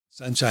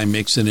Sunshine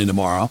mixing in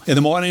tomorrow. In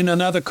the morning,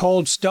 another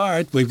cold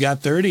start. We've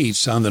got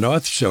 30s on the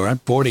north shore,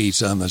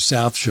 40s on the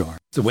south shore.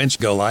 The winds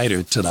go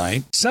lighter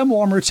tonight. Some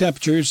warmer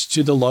temperatures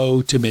to the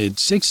low to mid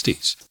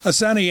 60s. A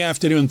sunny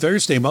afternoon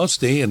Thursday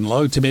mostly in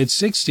low to mid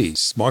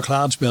 60s. More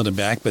clouds building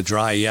back, but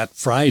dry yet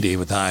Friday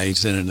with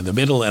highs in the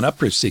middle and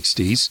upper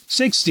 60s.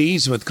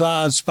 60s with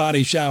clouds,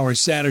 spotty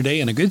showers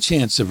Saturday and a good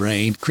chance of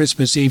rain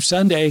Christmas Eve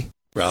Sunday.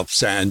 Ralph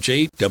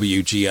Sanjay,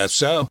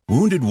 WGSO.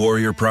 Wounded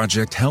Warrior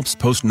Project helps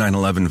post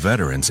 9/11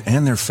 veterans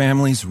and their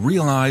families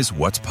realize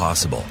what's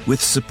possible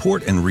with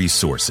support and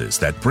resources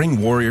that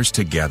bring warriors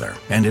together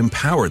and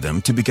empower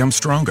them to become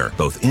stronger,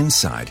 both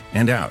inside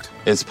and out.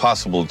 It's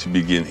possible to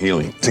begin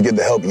healing. To get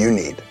the help you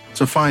need.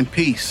 To find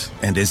peace.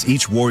 And as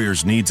each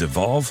warrior's needs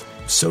evolve,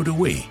 so do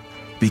we.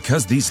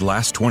 Because these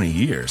last 20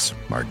 years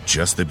are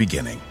just the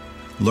beginning.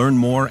 Learn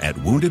more at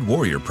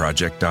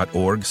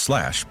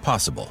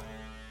woundedwarriorproject.org/possible.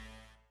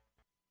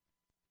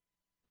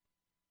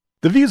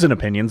 The views and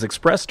opinions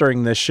expressed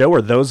during this show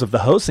are those of the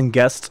hosts and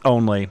guests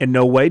only. In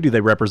no way do they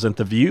represent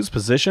the views,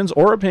 positions,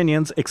 or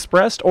opinions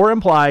expressed or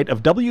implied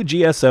of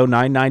WGSO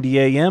 990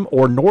 AM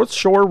or North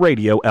Shore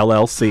Radio,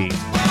 LLC.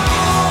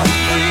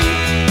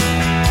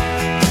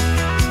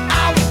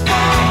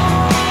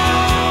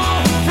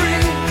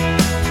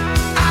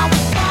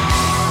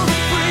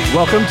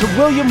 Welcome to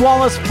William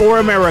Wallis for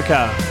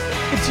America.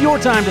 It's your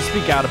time to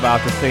speak out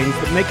about the things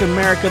that make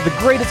America the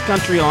greatest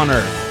country on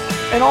earth,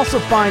 and also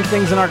find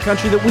things in our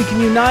country that we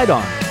can unite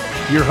on.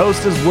 Your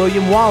host is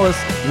William Wallis.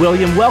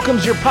 William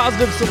welcomes your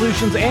positive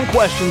solutions and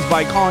questions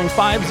by calling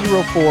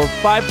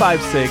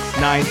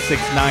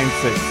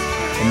 504-556-9696.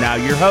 And now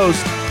your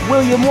host,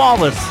 William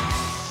Wallis.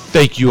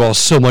 Thank you all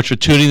so much for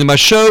tuning in to my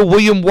show,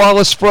 William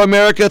Wallis for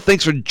America.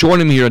 Thanks for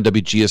joining me here on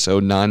WGSO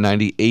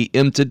 990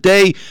 AM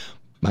today.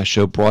 My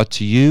show brought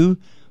to you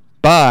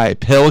by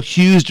Pell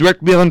Hughes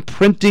Direct Mail and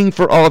Printing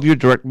for all of your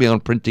direct mail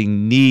and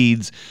printing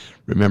needs.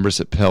 Remember us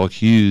at Pell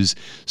Hughes.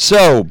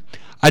 So,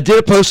 I did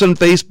a post on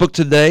Facebook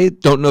today.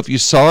 Don't know if you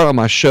saw it on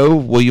my show,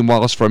 William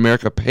Wallis for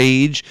America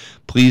page.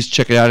 Please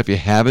check it out if you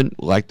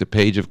haven't. Like the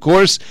page, of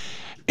course.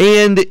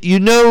 And you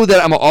know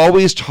that I'm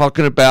always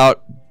talking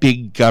about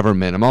big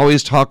government. I'm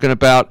always talking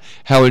about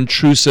how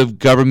intrusive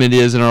government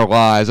is in our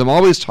lives. I'm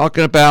always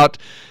talking about,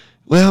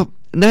 well,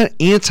 not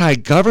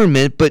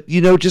anti-government, but,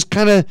 just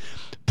kind of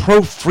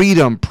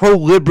pro-freedom,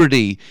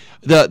 pro-liberty.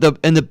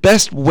 And the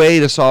best way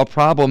to solve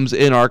problems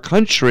in our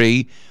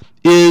country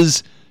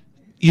is,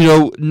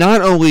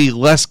 not only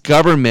less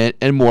government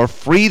and more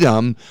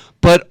freedom,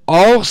 but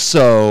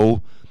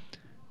also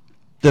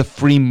the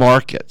free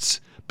markets.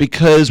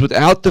 Because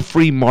without the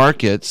free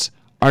markets,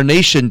 our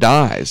nation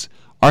dies,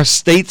 our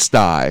states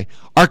die,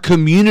 our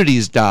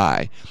communities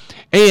die.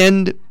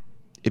 And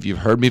if you've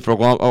heard me for a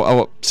long,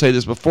 I'll say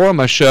this before on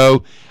my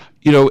show,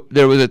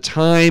 there was a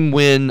time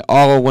when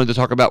all I wanted to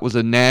talk about was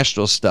the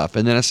national stuff.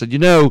 And then I said,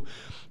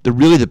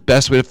 the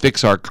best way to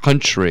fix our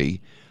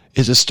country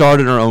is to start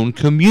in our own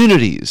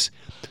communities.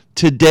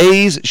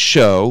 Today's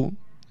show,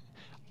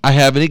 I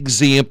have an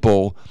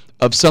example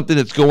of something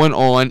that's going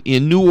on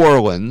in New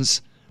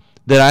Orleans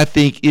that I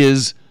think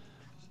is,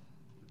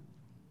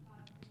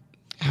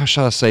 how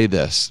shall I say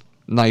this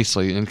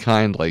nicely and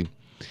kindly?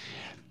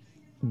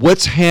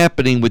 What's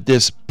happening with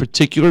this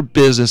particular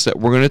business that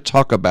we're going to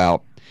talk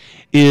about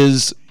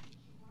is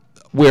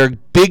where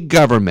big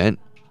government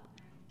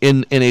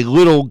in a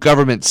little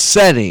government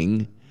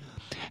setting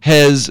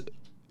has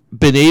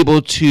been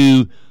able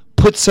to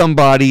put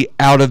somebody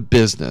out of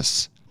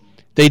business.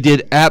 They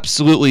did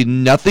absolutely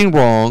nothing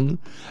wrong.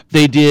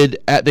 They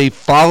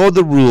followed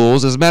the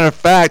rules. As a matter of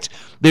fact,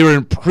 they were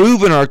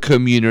improving our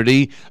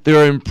community. They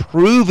were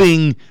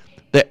improving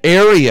the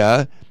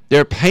area.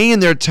 They're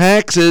paying their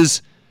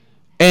taxes,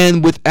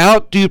 and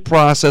without due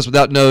process,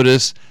 without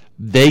notice,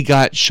 they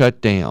got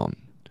shut down.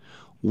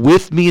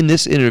 With me in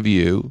this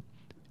interview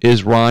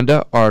is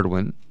Rhonda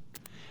Ardwin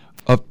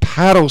of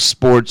Paddle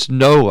Sports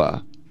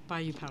NOLA.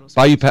 Bayou Paddle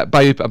Sports.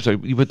 I'm sorry,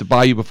 you put the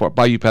Bayou before,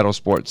 Bayou Paddle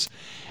Sports.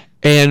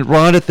 And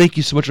Rhonda, thank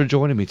you so much for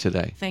joining me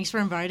today. Thanks for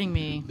inviting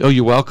me. Oh,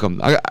 you're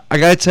welcome. I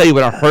got to tell you,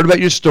 when I heard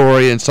about your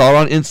story and saw it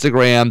on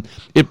Instagram,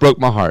 it broke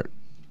my heart.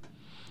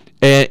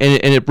 And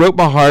it broke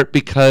my heart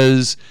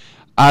because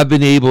I've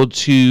been able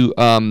to,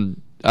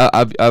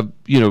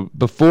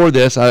 before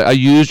this, I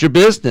used your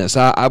business.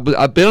 I've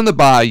been on the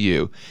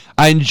Bayou.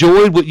 I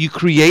enjoyed what you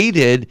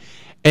created,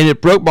 and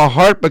it broke my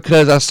heart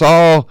because I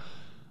saw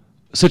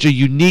such a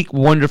unique,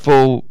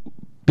 wonderful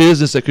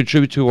business that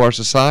contributes to our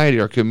society,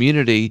 our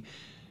community.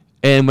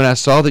 And when I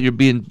saw that you're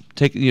being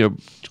taken,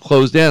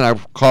 closed in, I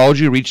called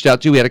you, reached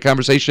out to you, we had a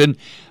conversation.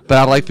 But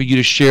I'd like for you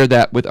to share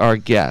that with our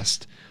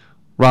guest.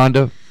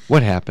 Rhonda,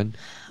 what happened?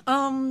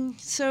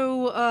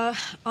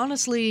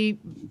 Honestly,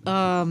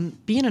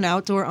 being an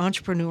outdoor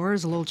entrepreneur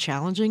is a little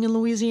challenging in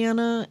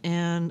Louisiana,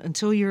 and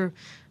until you're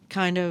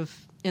kind of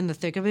in the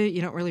thick of it.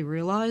 You don't really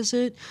realize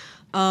it.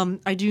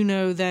 I do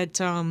know that,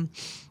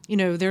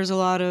 there's a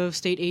lot of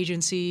state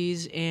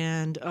agencies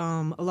and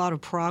a lot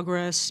of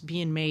progress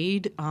being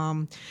made.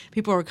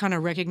 People are kind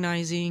of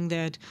recognizing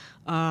that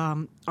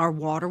our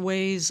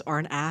waterways are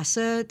an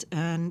asset,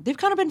 and they've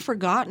kind of been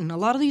forgotten. A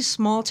lot of these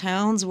small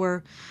towns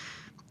were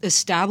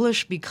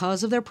established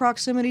because of their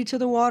proximity to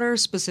the water,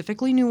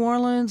 specifically New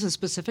Orleans and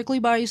specifically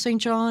Bayou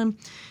St. John.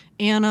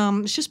 And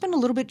it's just been a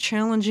little bit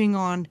challenging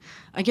on,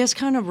 I guess,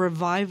 kind of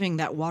reviving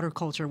that water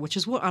culture, which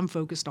is what I'm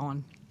focused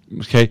on.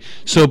 Okay,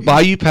 so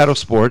Bayou Paddle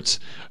Sports,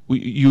 I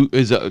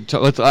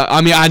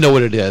know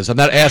what it is. I'm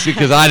not asking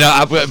because I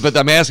know, but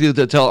I'm asking you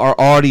to tell our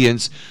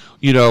audience,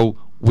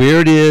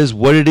 where it is,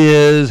 what it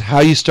is, how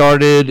you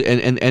started,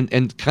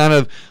 and kind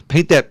of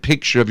paint that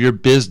picture of your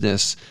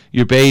business,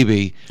 your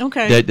baby.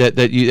 Okay.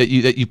 That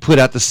you put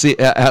out the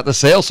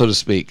sale, so to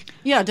speak.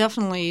 Yeah,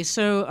 definitely.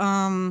 So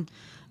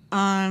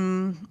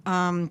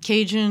I'm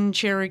Cajun,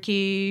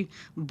 Cherokee,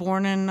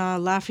 born in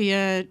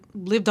Lafayette,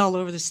 lived all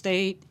over the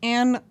state,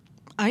 and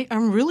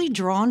I'm really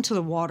drawn to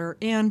the water.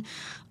 And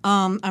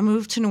I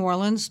moved to New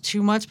Orleans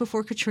 2 months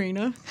before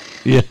Katrina.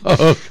 Yeah.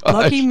 Oh,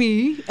 Lucky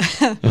me.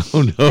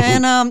 Oh, no.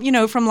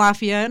 And, from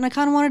Lafayette. And I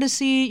kind of wanted to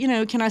see,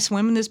 can I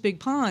swim in this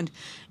big pond?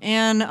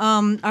 And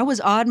I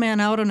was odd man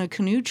out on a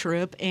canoe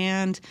trip.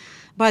 And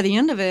by the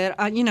end of it,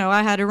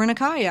 I had to rent a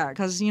kayak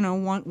because,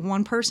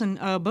 one person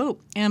boat.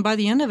 And by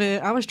the end of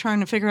it, I was trying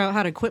to figure out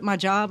how to quit my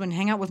job and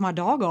hang out with my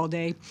dog all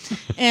day.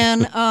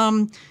 And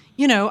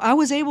I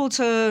was able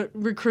to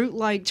recruit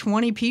like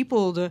 20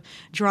 people to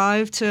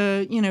drive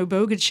to,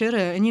 Bogue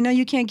Chitto. And,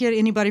 you can't get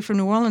anybody from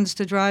New Orleans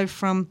to drive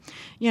from,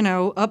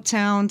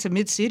 uptown to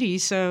mid-city.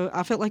 So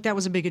I felt like that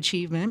was a big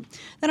achievement.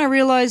 Then I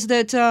realized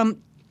that, a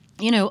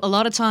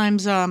lot of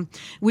times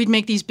we'd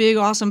make these big,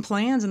 awesome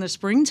plans in the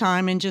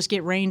springtime and just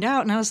get rained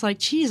out. And I was like,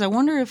 geez, I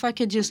wonder if I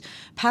could just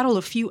paddle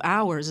a few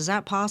hours. Is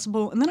that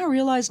possible? And then I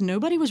realized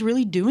nobody was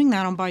really doing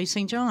that on Bayou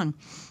St. John.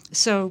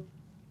 So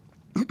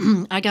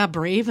I got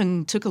brave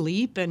and took a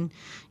leap, and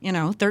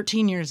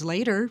 13 years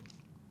later,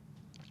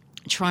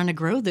 trying to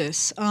grow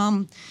this.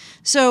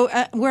 So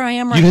where I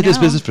am right now, you had this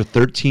business for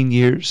 13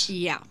 years.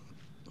 Yeah,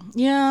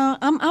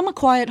 I'm a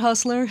quiet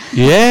hustler.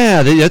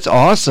 Yeah, that's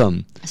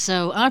awesome.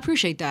 So I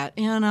appreciate that,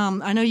 and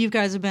I know you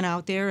guys have been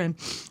out there, and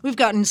we've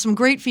gotten some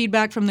great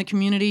feedback from the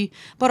community.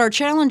 But our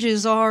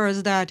challenges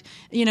is that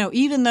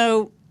even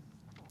though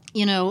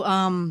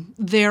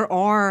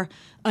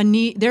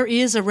there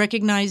is a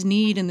recognized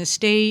need in the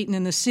state and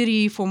in the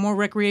city for more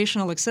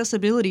recreational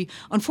accessibility.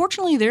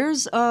 Unfortunately,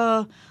 there's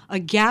a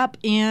gap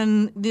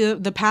in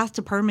the path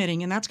to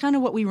permitting, and that's kind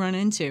of what we run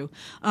into.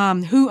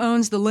 Who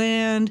owns the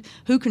land?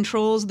 Who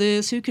controls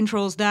this? Who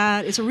controls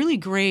that? It's a really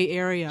gray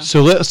area.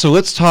 So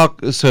let's talk.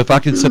 So if I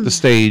can set the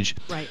stage.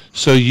 Right.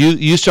 So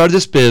you started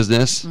this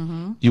business.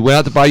 Mm-hmm. You went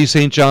out to Bayou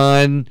St.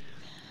 John.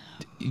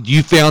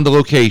 You found the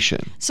location.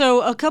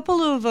 So a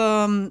couple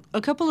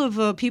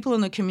of people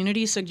in the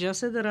community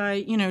suggested that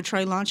I,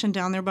 try launching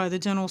down there by the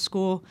dental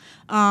school.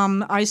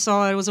 I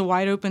saw it was a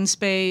wide open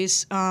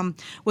space.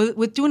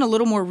 With doing a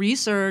little more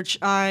research,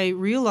 I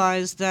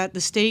realized that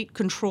the state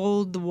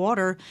controlled the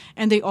water,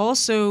 and they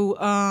also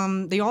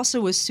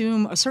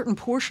assume a certain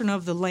portion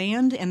of the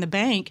land and the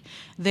bank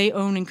they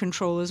own and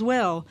control as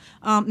well.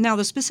 Now,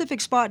 the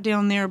specific spot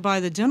down there by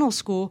the dental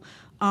school.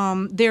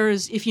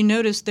 If you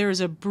notice, there's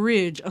a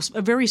bridge,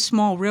 a very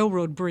small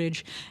railroad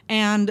bridge,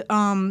 and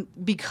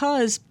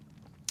because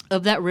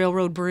of that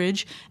railroad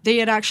bridge, they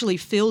had actually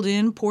filled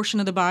in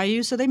portion of the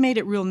bayou, so they made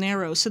it real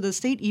narrow. So the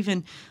state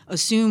even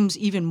assumes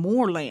even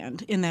more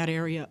land in that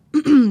area,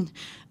 and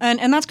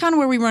that's kind of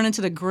where we run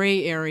into the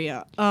gray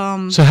area.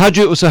 So how'd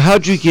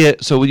you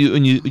get? So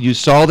when you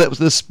saw that was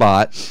the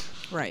spot.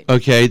 Right.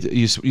 Okay.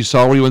 You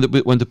saw where you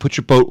wanted to put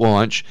your boat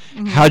launch.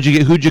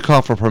 Mm-hmm. Who'd you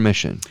call for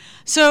permission?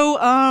 So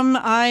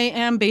I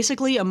am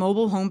basically a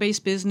mobile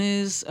home-based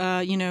business.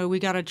 We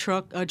got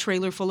a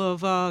trailer full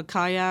of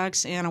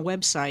kayaks and a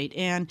website,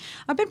 and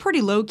I've been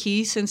pretty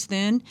low-key since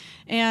then.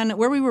 And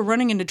where we were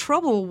running into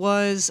trouble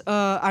was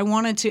I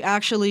wanted to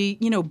actually,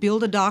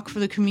 build a dock for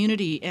the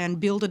community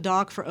and build a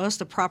dock for us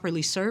to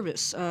properly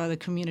service the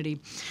community.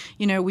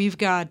 We've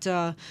got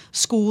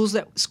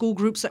school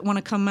groups that want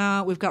to come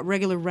out. We've got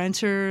regular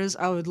renters.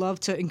 I would love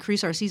to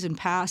increase our season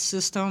pass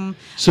system.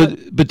 So,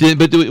 but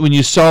when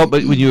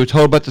you were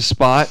told about the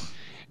spot,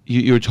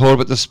 you were told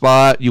about the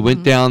spot. You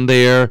went down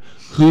there.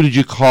 Who did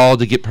you call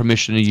to get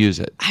permission to use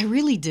it? I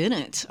really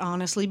didn't,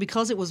 honestly,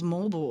 because it was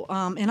mobile.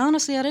 And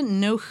honestly, I didn't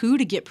know who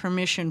to get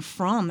permission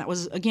from. That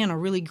was, again, a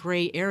really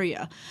gray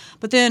area.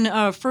 But then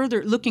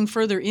looking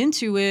further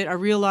into it, I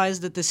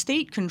realized that the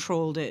state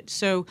controlled it.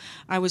 So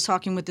I was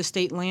talking with the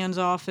state lands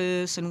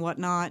office and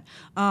whatnot.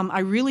 I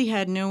really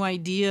had no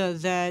idea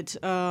that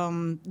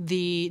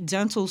the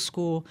dental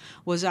school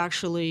was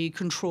actually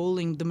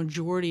controlling the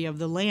majority of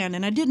the land.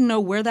 And I didn't know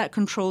where that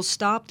control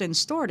stopped and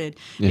started,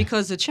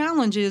 because the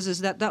challenge is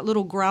that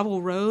little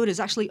gravel road is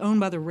actually owned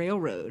by the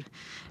railroad.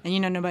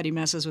 And, nobody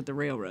messes with the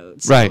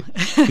railroads. So. Right.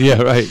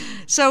 Yeah, right.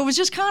 So it was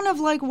just kind of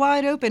like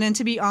wide open. And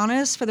to be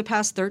honest, for the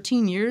past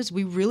 13 years,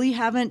 we really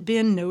haven't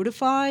been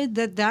notified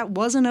that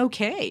wasn't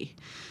okay.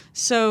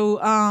 So,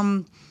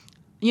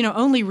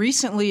 only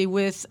recently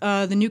with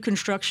the new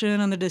construction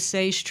on the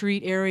Desai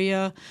Street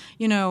area,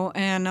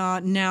 and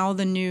now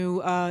the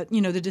new,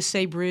 the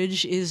Desai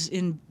Bridge is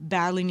in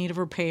badly need of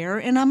repair.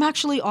 And I'm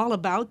actually all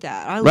about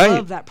that. I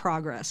love that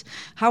progress.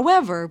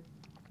 However,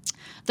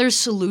 there's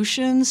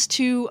solutions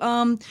to,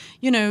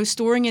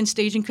 storing and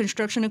staging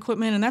construction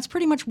equipment, and that's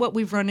pretty much what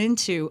we've run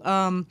into.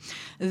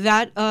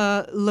 That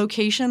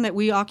location that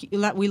we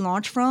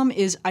launch from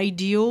is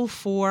ideal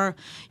for,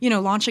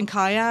 launching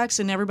kayaks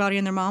and everybody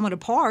and their mama to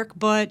park,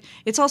 but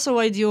it's also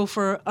ideal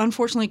for,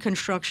 unfortunately,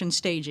 construction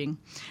staging.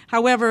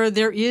 However,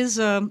 there is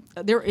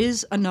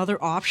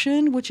another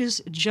option, which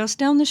is just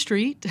down the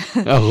street.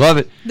 I love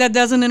it. That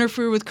doesn't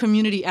interfere with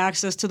community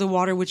access to the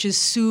water, which is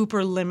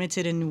super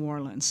limited in New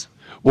Orleans.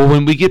 Well,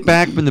 when we get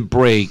back from the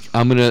break,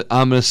 I'm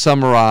gonna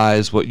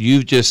summarize what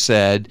you've just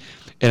said,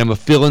 and I'm gonna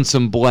fill in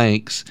some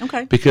blanks.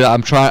 Okay. Because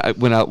I'm trying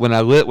when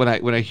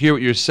I hear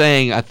what you're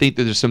saying, I think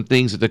that there's some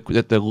things that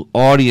the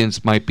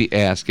audience might be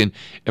asking,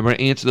 and we're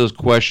gonna answer those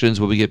questions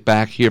when we get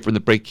back here from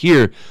the break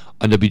here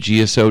on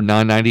WGSO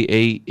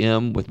 990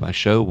 AM with my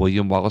show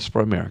William Wallis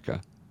for America.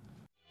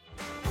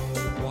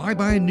 Why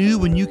buy new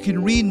when you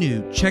can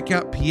renew? Check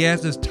out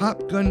Piazza's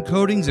Top Gun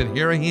Coatings in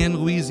Harahan,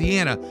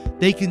 Louisiana.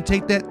 They can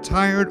take that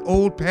tired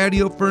old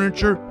patio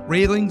furniture,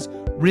 railings,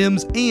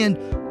 rims, and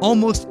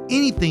almost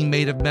anything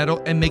made of metal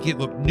and make it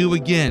look new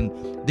again.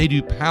 They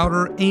do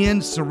powder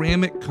and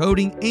ceramic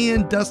coating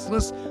and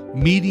dustless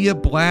media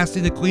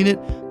blasting to clean it.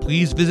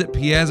 Please visit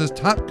Piazza's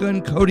Top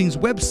Gun Coatings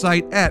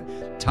website at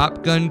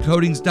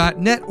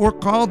topguncoatings.net or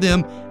call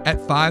them at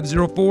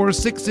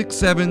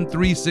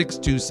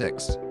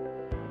 504-667-3626.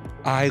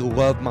 I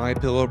love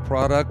MyPillow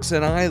products,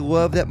 and I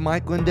love that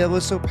Mike Lindell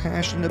is so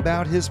passionate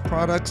about his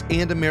products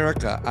and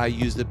America. I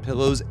use the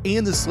pillows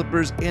and the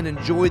slippers and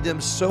enjoy them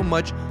so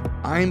much,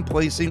 I'm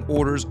placing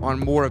orders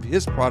on more of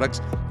his products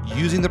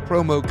using the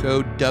promo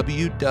code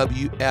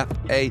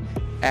WWFA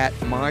at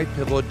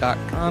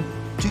mypillow.com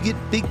to get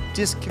big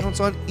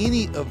discounts on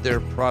any of their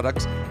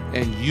products,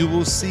 and you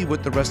will see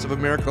what the rest of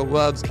America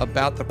loves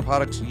about the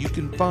products you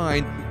can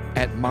find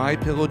at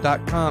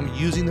mypillow.com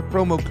using the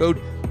promo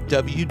code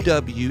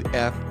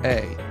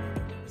WWFA.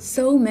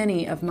 So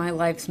many of my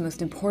life's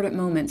most important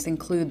moments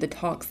include the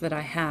talks that I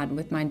had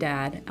with my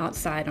dad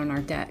outside on our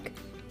deck.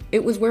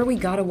 It was where we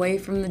got away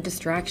from the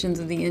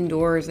distractions of the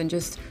indoors and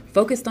just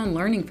focused on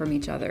learning from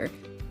each other.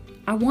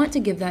 I want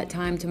to give that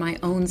time to my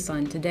own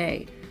son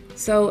today.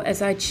 So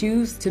as I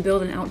choose to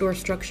build an outdoor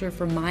structure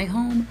for my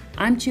home,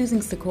 I'm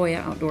choosing Sequoia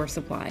Outdoor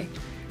Supply.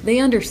 They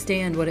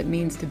understand what it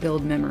means to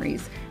build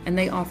memories, and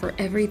they offer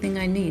everything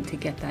I need to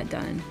get that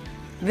done.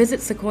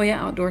 Visit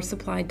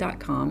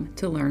sequoiaoutdoorsupply.com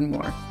to learn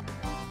more.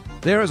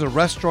 There is a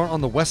restaurant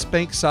on the West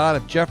Bank side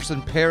of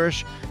Jefferson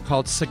Parish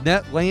called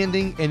Signet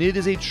Landing, and it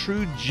is a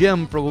true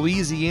gem for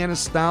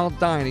Louisiana-style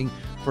dining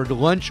for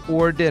lunch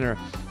or dinner.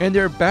 And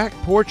their back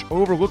porch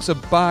overlooks a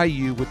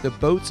bayou with the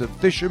boats of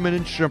fishermen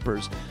and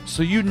shrimpers,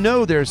 so you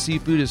know their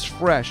seafood is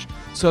fresh.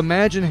 So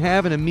imagine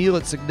having a meal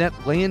at Signet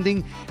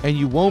Landing, and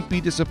you won't be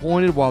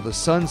disappointed while the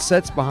sun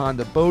sets behind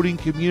the boating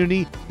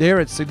community there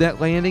at Signet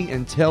Landing,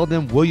 and tell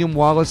them William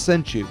Wallis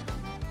sent you.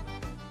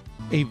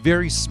 A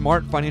very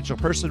smart financial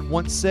person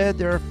once said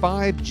there are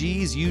 5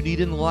 G's you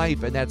need in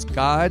life, and that's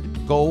God,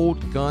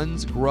 gold,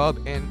 guns, grub,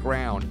 and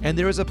ground. And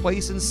there is a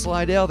place in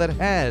Slidell that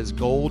has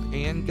gold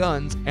and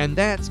guns, and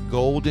that's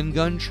Gold and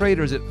Gun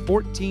Traders at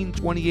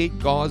 1428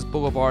 Gauze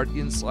Boulevard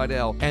in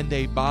Slidell. And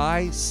they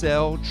buy,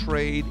 sell,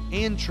 trade,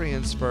 and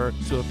transfer.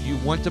 So if you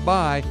want to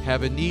buy,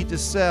 have a need to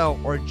sell,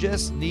 or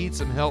just need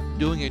some help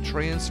doing a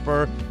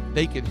transfer,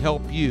 they can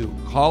help you.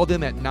 Call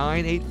them at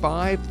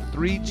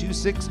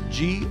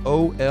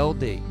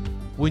 985-326-GOLD.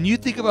 When you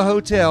think of a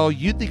hotel,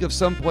 you think of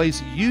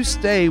someplace you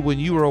stay when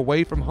you are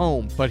away from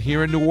home. But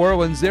here in New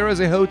Orleans, there is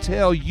a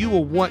hotel you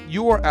will want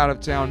your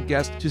out-of-town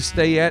guests to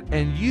stay at,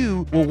 and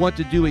you will want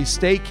to do a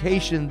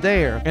staycation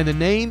there. And the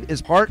name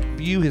is Park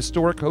View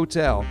Historic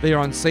Hotel. They are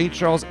on St.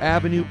 Charles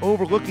Avenue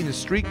overlooking the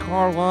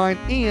streetcar line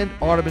and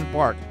Audubon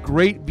Park.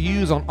 Great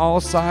views on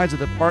all sides of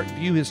the Park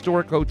View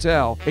Historic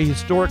Hotel. A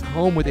historic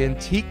home with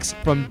antiques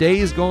from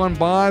days gone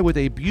by with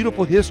a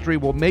beautiful history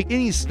will make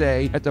any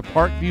stay at the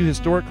Park View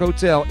Historic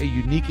Hotel a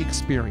unique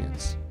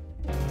experience.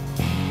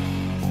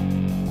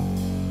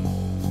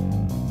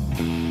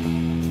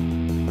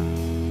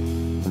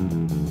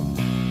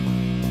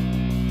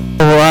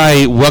 All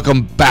right,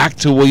 welcome back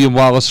to William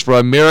Wallis for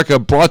America,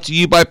 brought to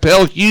you by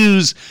Pell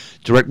Hughes,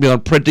 Direct Mail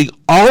and Printing,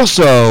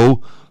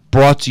 also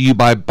brought to you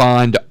by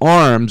Bond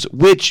Arms,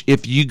 which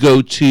if you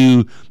go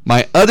to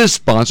my other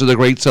sponsor, the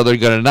Great Southern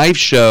Gun and Knife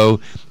Show,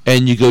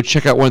 and you go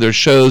check out one of their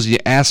shows, you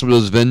ask some of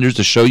those vendors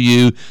to show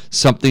you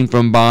something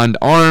from Bond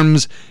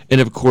Arms, and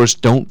of course,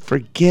 don't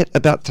forget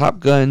about Top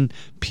Gun,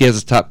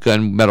 Piazza's Top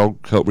Gun metal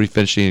coat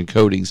refinishing and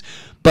coatings.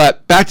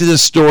 But back to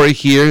this story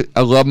here.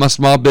 I love my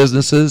small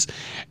businesses,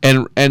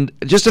 and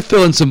just to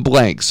fill in some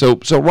blanks. So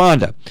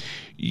Rhonda,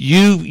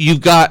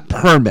 you've got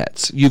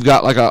permits. You've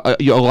got like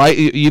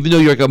even though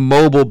you're like a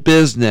mobile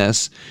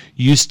business,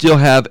 you still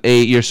have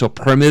you're still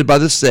permitted by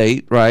the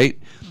state, right?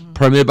 Mm-hmm.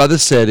 Permitted by the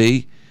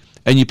city,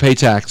 and you pay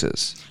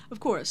taxes. Of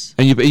course.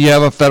 And you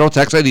have a federal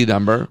tax ID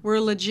number. We're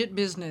a legit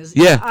business.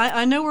 Yeah.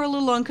 I know we're a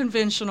little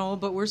unconventional,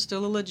 but we're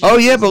still a legit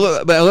yeah,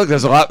 business. but look,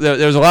 there's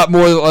a lot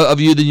more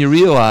of you than you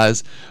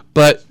realize.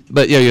 But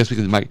yeah, you speak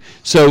to the mic.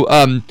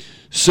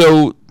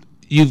 So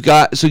you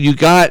got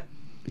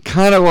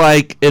kind of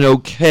like an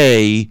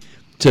okay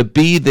to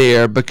be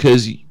there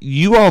because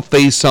you all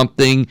face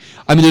something.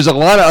 I mean, there's a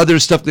lot of other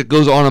stuff that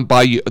goes on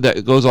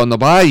the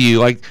bayou,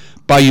 like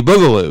Bayou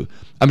Boogaloo.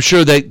 I'm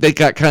sure they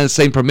got kind of the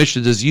same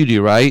permissions as you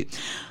do, right?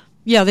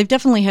 Yeah, they've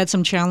definitely had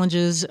some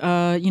challenges.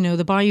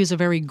 The bayou is a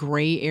very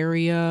gray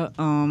area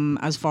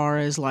as far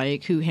as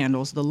like who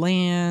handles the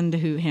land,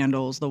 who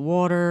handles the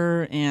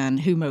water, and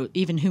who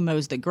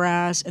mows the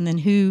grass, and then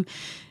who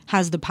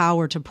has the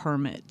power to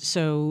permit.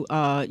 So,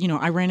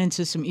 I ran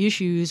into some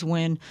issues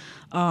when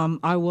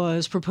I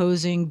was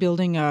proposing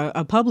building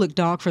a public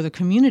dock for the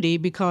community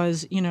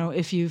because,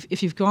 if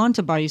you've gone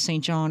to Bayou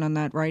St. John on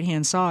that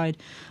right-hand side,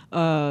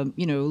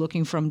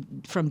 looking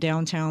from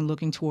downtown,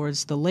 looking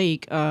towards the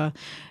lake,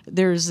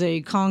 there's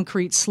a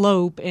concrete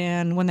slope,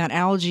 and when that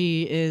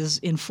algae is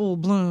in full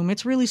bloom,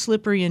 it's really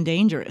slippery and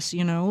dangerous,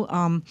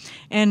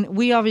 and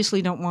we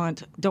obviously don't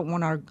want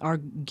our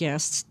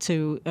guests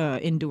to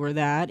endure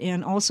that,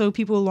 and also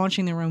people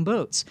launching their own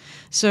boats.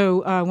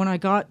 So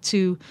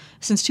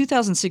since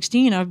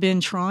 2016, I've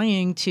been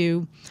trying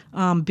to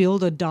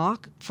build a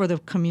dock for the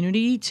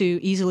community to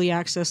easily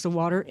access the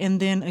water, and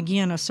then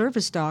again a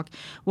service dock.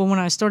 Well, when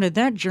I started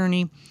that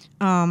journey,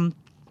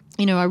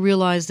 I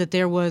realized that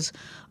there was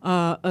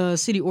a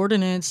city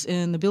ordinance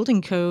in the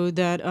building code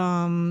that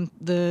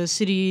the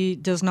city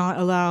does not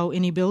allow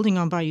any building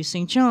on Bayou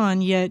St.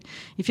 John. Yet,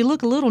 if you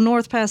look a little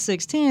north past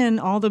 610,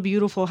 all the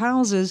beautiful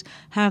houses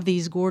have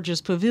these gorgeous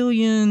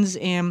pavilions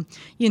and,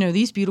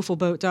 these beautiful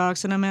boat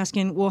docks. And I'm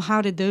asking, well,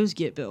 how did those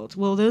get built?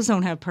 Well, those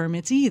don't have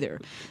permits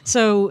either.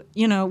 So,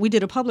 we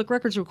did a public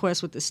records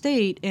request with the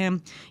state.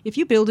 And if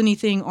you build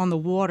anything on the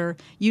water,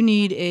 you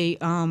need a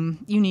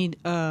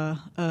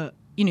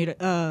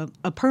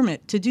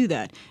permit to do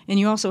that. And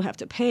you also have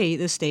to pay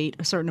the state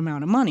a certain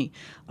amount of money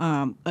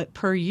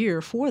per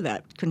year for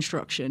that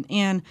construction.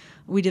 And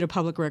we did a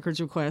public records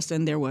request,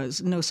 and there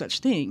was no such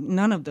thing,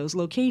 none of those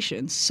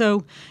locations.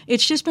 So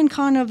it's just been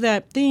kind of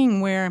that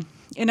thing where,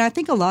 and I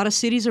think a lot of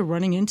cities are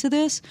running into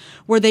this,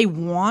 where they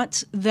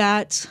want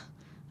that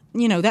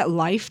that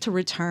life to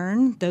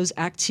return, those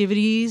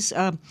activities,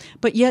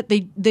 but yet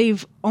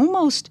they've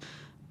almost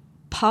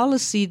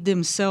policied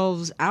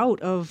themselves out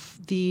of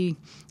the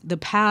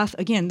path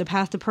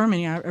to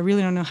permitting. I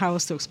really don't know how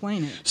else to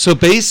explain it. So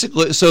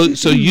basically,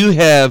 so you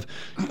have,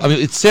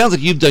 it sounds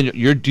like you've done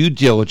your due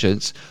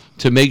diligence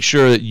to make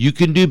sure that you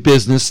can do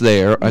business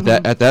there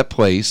at that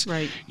place.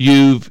 Right.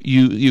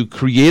 You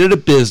created a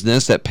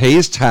business that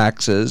pays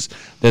taxes,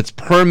 that's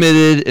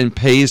permitted and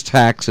pays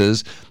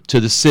taxes to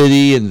the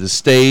city and the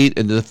state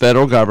and to the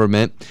federal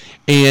government,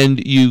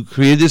 and you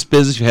created this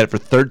business. You had it for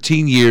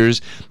 13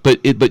 years, but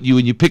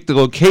when you picked the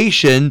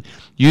location,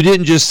 you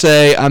didn't just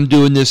say, I'm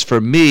doing this for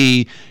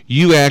me.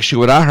 You actually,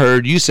 what I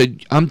heard, you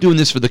said, I'm doing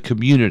this for the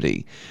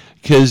community,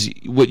 because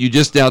what you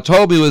just now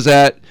told me was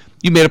that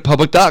you made a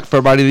public dock for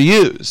everybody to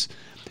use.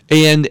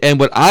 And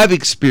what I've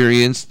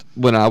experienced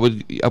when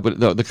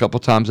the couple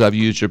times I've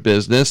used your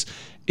business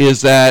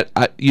is that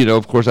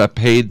of course I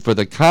paid for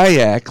the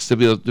kayaks to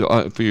be able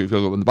to, for you to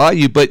go in the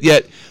bayou, but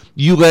yet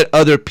you let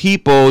other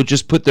people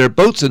just put their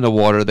boats in the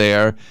water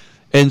there,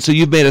 and so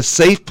you've made a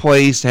safe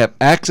place to have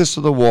access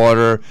to the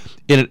water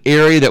in an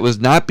area that was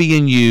not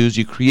being used.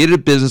 You created a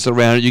business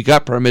around it. You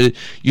got permitted.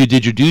 You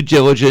did your due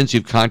diligence.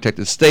 You've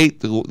contacted the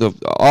state,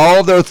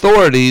 all the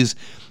authorities.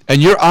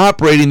 And you're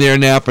operating there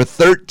now for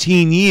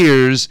 13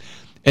 years,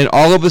 and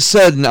all of a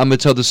sudden, I'm going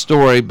to tell the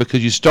story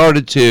because you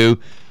started to,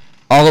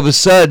 all of a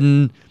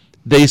sudden,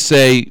 they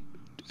say,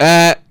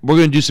 we're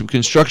going to do some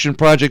construction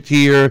project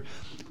here.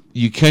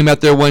 You came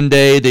out there one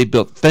day, they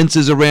built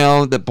fences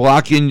around that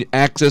blocking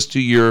access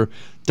to your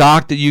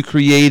dock that you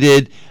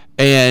created,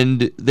 and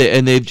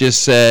they've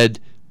just said,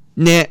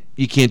 nah,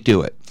 you can't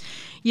do it.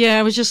 Yeah,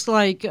 it was just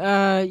like,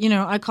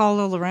 I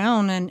called all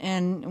around,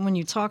 and when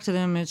you talk to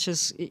them, it's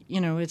just,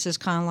 it's just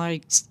kind of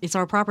like, it's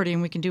our property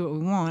and we can do what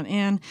we want.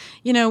 And,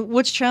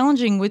 what's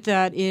challenging with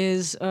that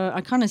is I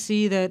kind of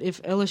see that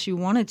if LSU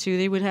wanted to,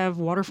 they would have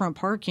waterfront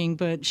parking,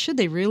 but should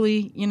they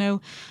really?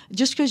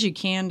 Just because you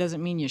can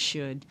doesn't mean you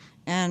should.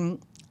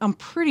 And I'm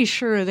pretty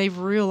sure they've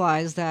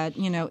realized that,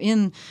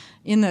 in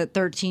in that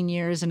 13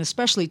 years, and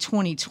especially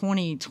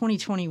 2020.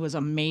 2020 was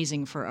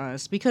amazing for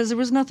us because there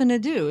was nothing to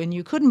do, and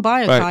you couldn't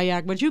buy a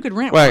kayak, but you could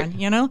rent one,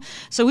 you know?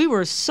 So we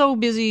were so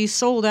busy,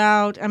 sold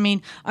out. I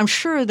mean, I'm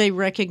sure they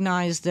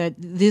recognized that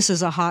this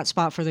is a hot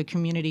spot for the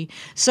community.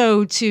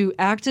 So to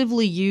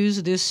actively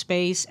use this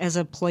space as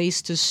a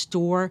place to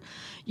store,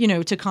 you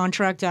know, to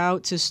contract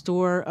out, to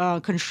store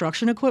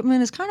construction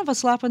equipment is kind of a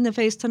slap in the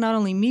face to not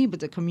only me, but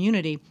the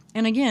community.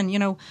 And again, you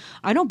know,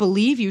 I don't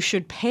believe you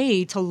should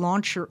pay to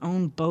launch your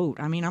own boat.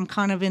 I mean, I'm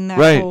kind of in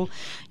that whole,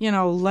 you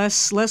know,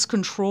 less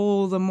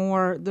control,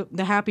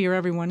 the happier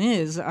everyone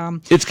is.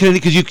 It's kind of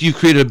because you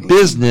create a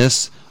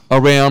business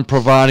around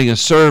providing a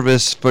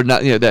service for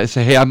not, you know, that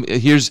say, hey,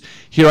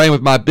 here I am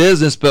with my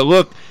business, but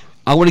look,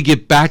 I want to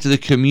give back to the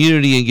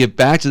community and give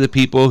back to the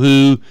people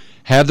who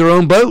have their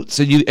own boats,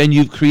 and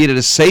you've created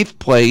a safe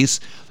place,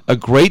 a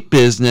great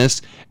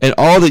business, and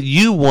all that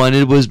you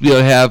wanted was be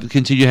able to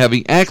continue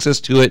having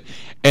access to it,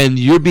 and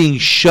you're being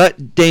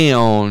shut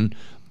down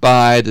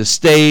by the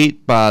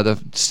state, by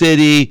the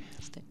city,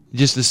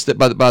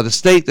 by the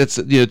state that's,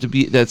 you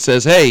know, that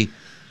says, hey,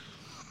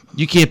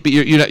 you can't be,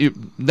 you're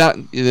not.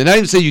 They're not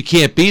even saying you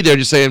can't be there,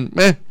 just saying,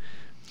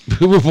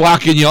 we're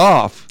blocking you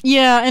off.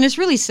 Yeah, and it's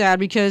really sad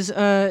because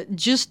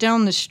just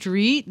down the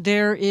street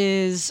there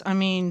is,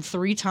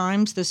 3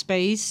 times the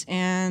space,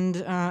 and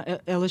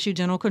LSU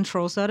Dental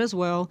controls that as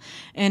well.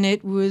 And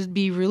it would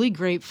be really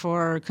great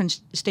for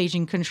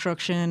staging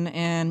construction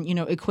and, you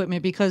know,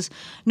 equipment, because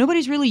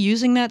nobody's really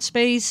using that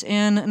space,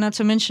 and not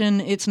to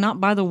mention it's not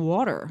by the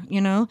water.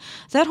 You know,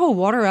 that whole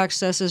water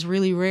access is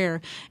really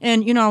rare.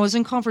 And, you know, I was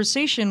in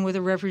conversation with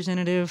a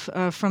representative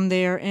from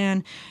there,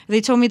 and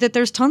they told me that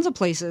there's tons of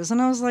places,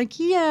 and I was like,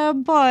 yeah,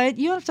 but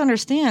you have to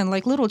understand,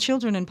 like, little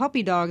children and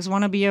puppy dogs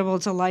want to be able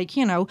to, like,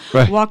 you know,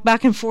 walk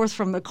back and forth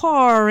from the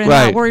car and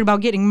not worried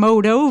about getting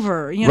mowed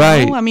over, you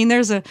know? I mean,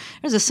 there's a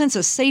sense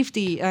of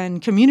safety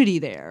and community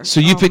there. So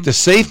you picked a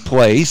safe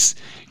place.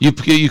 You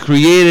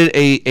created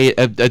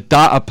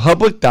a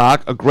public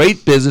dock, a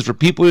great business for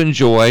people to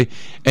enjoy,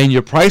 and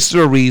your prices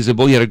are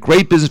reasonable. You had a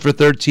great business for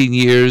 13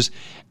 years,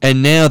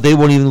 and now they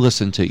won't even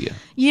listen to you.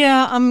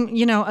 Yeah,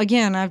 you know,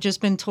 again, I've just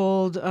been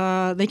told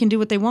they can do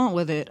what they want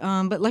with it.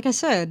 But like I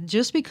said,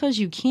 just because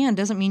you can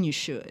doesn't mean you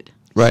should.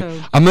 Right. So,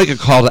 I'm going to make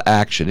a call to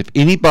action. If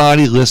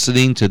anybody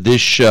listening to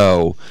this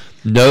show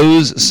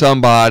knows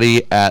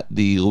somebody at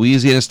the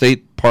Louisiana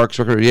State Parks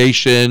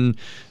Recreation,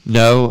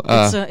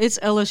 it's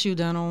LSU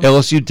Dental.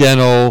 LSU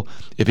Dental.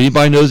 If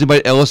anybody knows anybody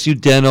at LSU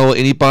Dental,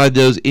 anybody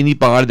knows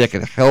anybody that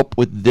can help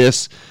with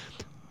this,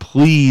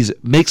 please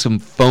make some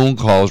phone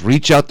calls.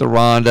 Reach out to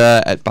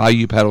Rhonda at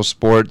Bayou Paddle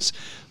Sports.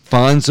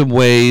 Find some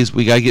ways.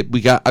 We gotta get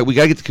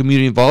the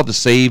community involved to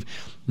save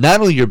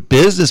not only your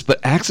business but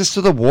access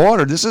to the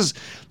water. This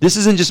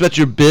isn't just about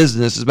your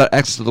business. It's about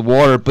access to the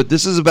water. But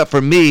this is about,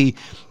 for me,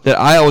 that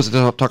I always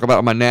talk about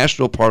on my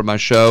national part of my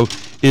show,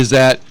 is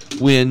that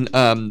when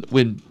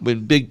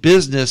big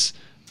business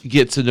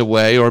gets in the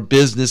way, or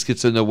business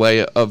gets in the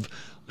way of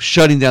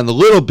shutting down the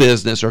little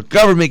business, or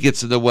government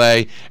gets in the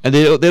way, and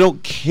they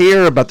don't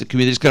care about the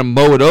community, just kind of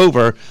mow it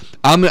over.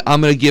 I'm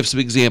going to give some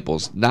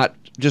examples, not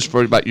just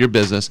about your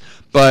business,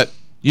 but,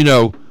 you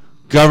know,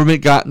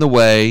 government got in the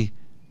way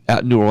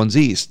at New Orleans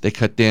East. They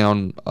cut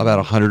down about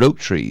 100 oak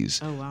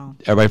trees. Oh, wow.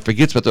 Everybody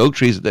forgets about the oak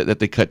trees that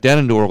they cut down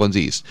in New Orleans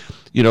East.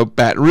 You know,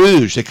 Baton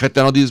Rouge, they cut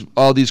down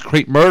all these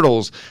crepe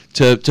myrtles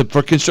for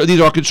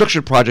these are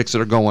construction projects that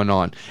are going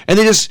on, and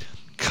they just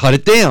cut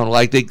it down.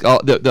 Like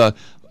the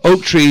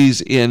oak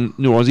trees in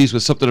New Orleans East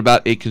was something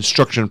about a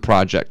construction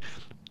project.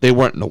 They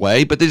weren't in the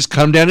way, but they just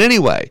cut them down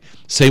anyway.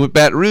 Same with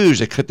Baton Rouge.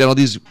 They cut down all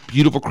these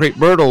beautiful crepe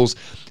myrtles.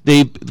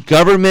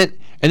 Government,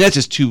 and that's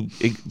just 2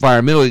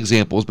 environmental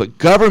examples, but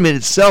government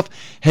itself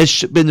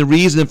has been the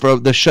reason for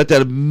the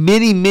shutdown of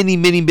many, many,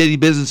 many, many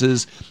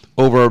businesses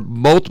over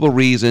multiple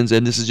reasons,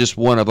 and this is just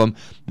one of them.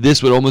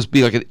 This would almost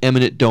be like an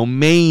eminent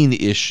domain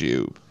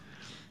issue.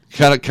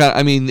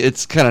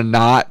 It's kind of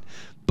not,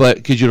 but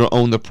because you don't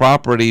own the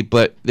property,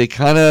 but they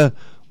kind of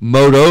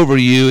mowed over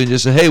you and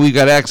just said, hey, we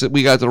got access,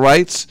 we got the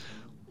rights,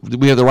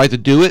 we have the right to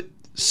do it.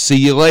 See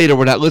you later.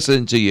 We're not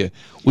listening to you.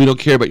 We don't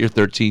care about your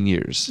 13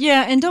 years.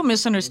 Yeah, and don't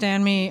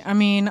misunderstand me. I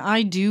mean,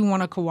 I do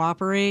want to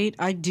cooperate.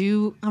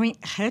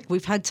 Heck,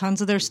 we've had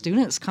tons of their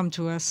students come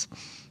to us.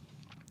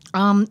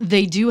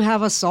 They do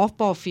have a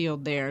softball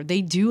field there.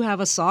 They do have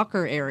a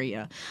soccer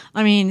area.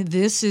 I mean,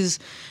 this is,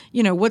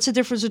 you know, what's the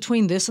difference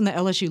between this and the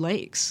LSU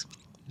Lakes?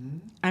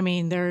 I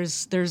mean,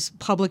 there's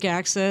public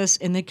access,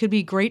 and it could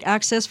be great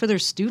access for their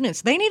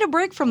students. They need a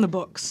break from the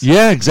books.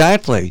 Yeah,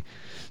 exactly.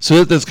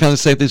 So that's kind of the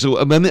same thing. So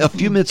a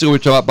few minutes ago, we were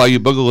talking about Bayou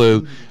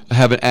Boogaloo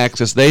having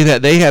access. They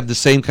have the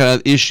same kind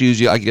of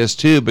issues, I guess,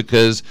 too,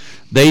 because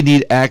they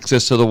need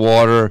access to the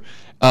water.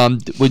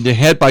 When they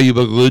had Bayou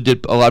Boogaloo,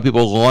 did a lot of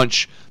people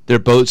launch their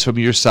boats from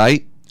your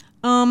site?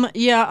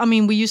 Yeah, I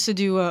mean, we used to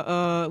do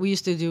a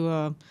booth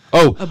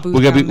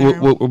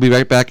we'll be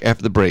right back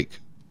after the break.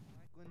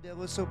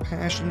 Was so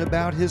passionate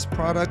about his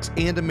products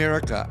and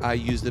America. I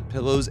use the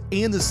pillows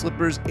and the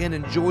slippers and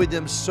enjoy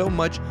them so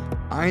much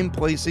I'm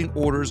placing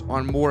orders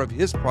on more of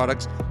his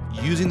products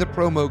using the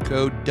promo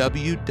code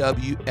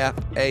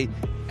WWFA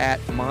at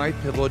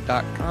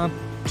mypillow.com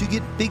to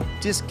get big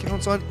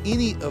discounts on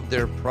any of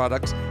their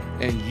products,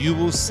 and you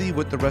will see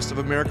what the rest of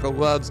America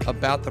loves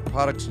about the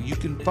products you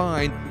can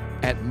find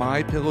at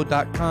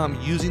mypillow.com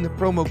using the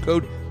promo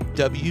code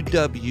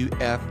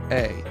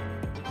WWFA.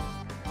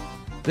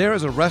 There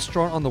is a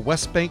restaurant on the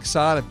West Bank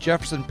side of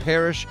Jefferson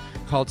Parish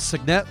called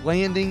Signet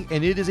Landing,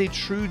 and it is a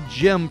true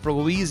gem for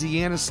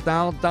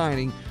Louisiana-style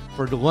dining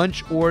for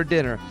lunch or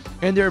dinner.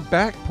 And their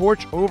back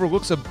porch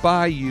overlooks a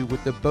bayou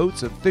with the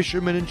boats of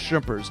fishermen and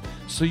shrimpers,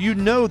 so you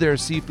know their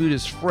seafood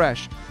is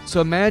fresh.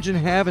 So imagine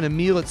having a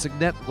meal at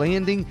Signet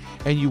Landing,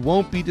 and you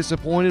won't be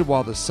disappointed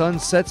while the sun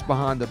sets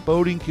behind the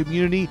boating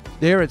community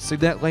there at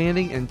Signet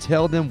Landing, and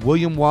tell them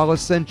William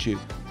Wallis sent you.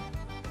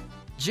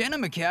 Jenna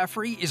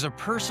McCaffrey is a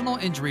personal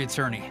injury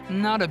attorney,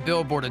 not a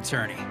billboard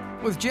attorney.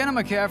 With Jenna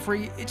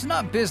McCaffrey, it's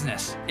not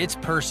business, it's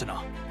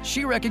personal.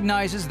 She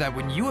recognizes that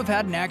when you have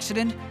had an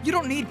accident, you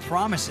don't need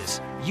promises.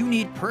 You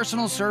need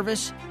personal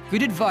service,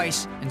 good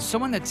advice, and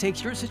someone that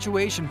takes your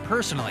situation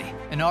personally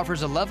and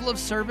offers a level of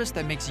service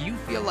that makes you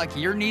feel like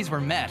your needs were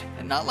met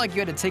and not like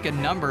you had to take a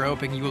number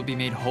hoping you will be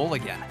made whole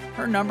again.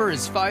 Her number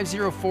is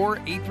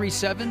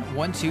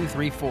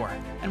 504-837-1234.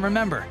 And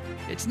remember,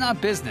 it's not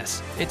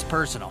business, it's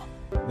personal.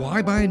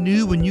 Why buy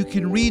new when you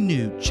can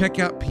renew? Check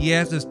out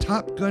Piazza's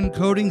Top Gun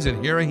Coatings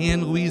in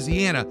Harahan,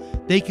 Louisiana.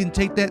 They can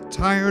take that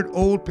tired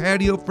old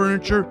patio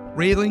furniture,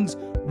 railings,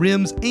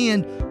 rims,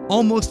 and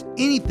almost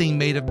anything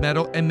made of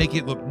metal and make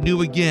it look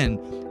new again.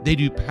 They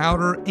do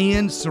powder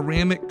and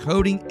ceramic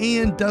coating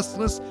and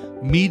dustless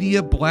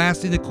media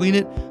blasting to clean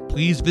it.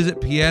 Please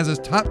visit Piazza's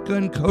Top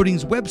Gun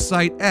Coatings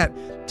website at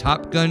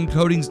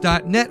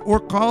topguncoatings.net or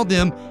call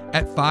them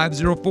at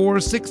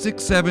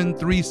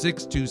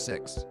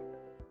 504-667-3626.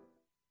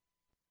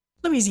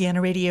 Louisiana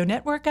Radio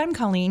Network, I'm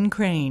Colleen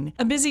Crane.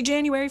 A busy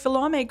January for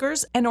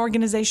lawmakers. An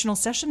organizational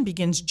session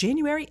begins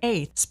January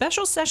 8th.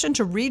 Special session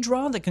to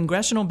redraw the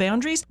congressional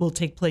boundaries will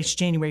take place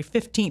January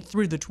 15th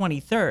through the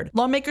 23rd.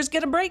 Lawmakers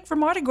get a break for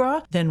Mardi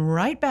Gras, then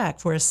right back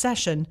for a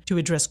session to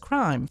address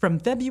crime from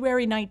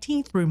February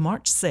 19th through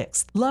March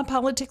 6th.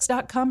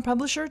 LawPolitics.com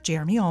publisher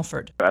Jeremy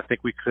Alford. I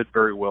think we could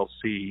very well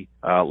see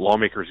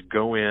lawmakers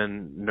go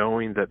in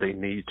knowing that they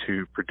need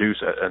to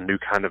produce a new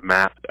kind of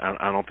map.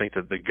 I don't think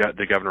that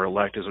the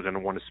governor-elect is going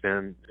to want to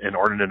spend an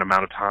inordinate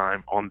amount of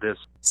time on this.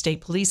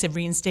 State police have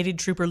reinstated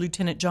Trooper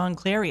Lieutenant John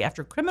Clary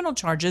after criminal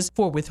charges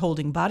for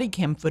withholding body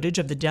cam footage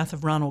of the death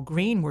of Ronald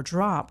Green were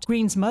dropped.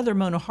 Green's mother,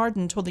 Mona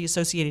Hardin, told the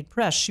Associated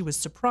Press she was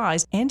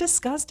surprised and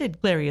disgusted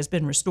Clary has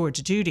been restored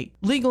to duty.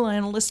 Legal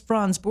analyst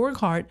Franz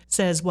Borghardt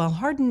says while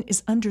Hardin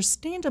is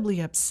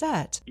understandably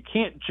upset, you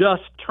can't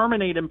just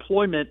terminate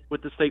employment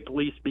with the state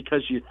police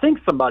because you think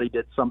somebody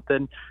did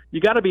something.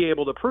 You got to be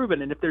able to prove it,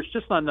 and if there's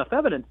just not enough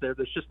evidence there,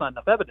 there's just not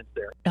enough evidence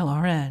there.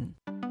 LRN.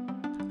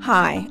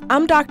 Hi,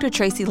 I'm Dr.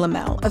 Tracy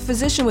Lamel, a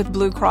physician with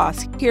Blue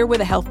Cross, here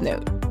with a health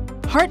note.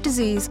 Heart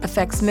disease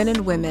affects men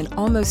and women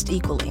almost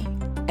equally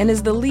and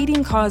is the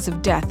leading cause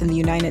of death in the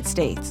United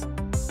States.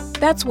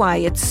 That's why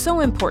it's so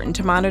important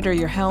to monitor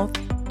your health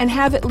and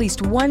have at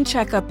least one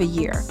checkup a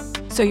year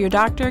so your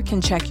doctor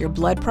can check your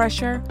blood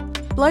pressure,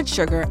 blood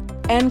sugar,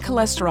 and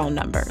cholesterol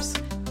numbers.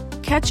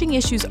 Catching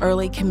issues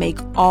early can make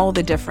all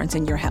the difference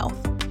in your health.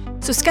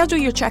 So schedule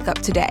your checkup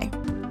today.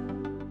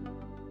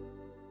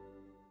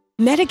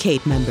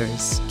 Medicaid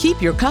members,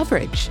 keep your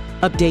coverage.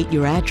 Update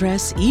your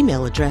address,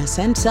 email address,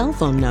 and cell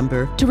phone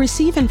number to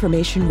receive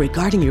information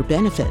regarding your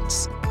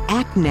benefits.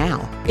 Act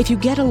now. If you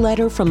get a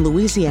letter from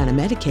Louisiana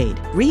Medicaid,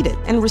 read it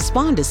and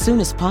respond as soon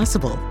as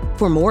possible.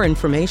 For more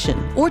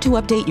information or to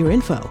update your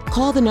info,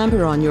 call the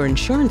number on your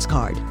insurance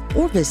card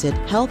or visit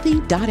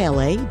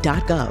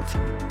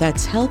healthy.la.gov.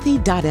 That's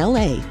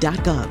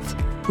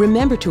healthy.la.gov.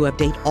 Remember to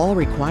update all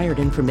required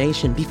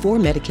information before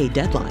Medicaid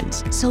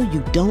deadlines so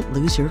you don't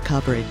lose your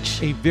coverage.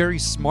 A very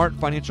smart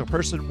financial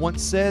person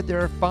once said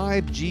there are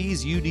 5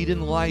 G's you need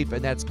in life,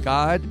 and that's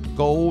God,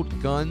 gold,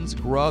 guns,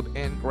 grub,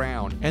 and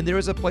ground. And there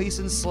is a place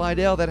in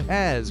Slidell that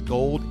has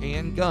gold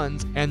and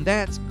guns, and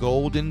that's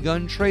Gold and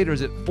Gun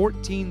Traders at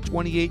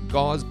 1428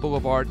 Gauze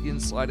Boulevard in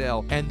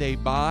Slidell. And they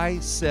buy,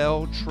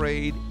 sell,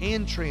 trade,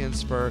 and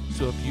transfer.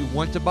 So if you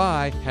want to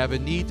buy, have a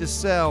need to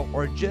sell,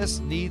 or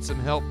just need some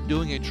help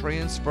doing a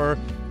transfer,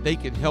 they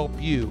can help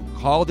you.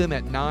 Call them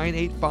at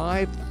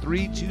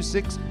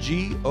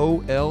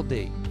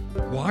 985-326-GOLD.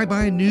 Why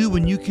buy new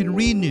when you can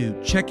renew?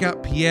 Check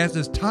out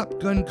Piazza's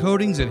Top Gun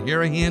Coatings in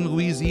Harahan,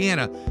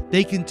 Louisiana.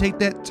 They can take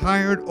that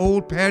tired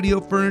old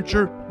patio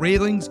furniture,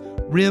 railings,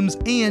 rims,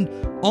 and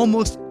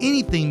almost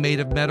anything made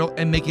of metal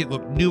and make it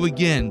look new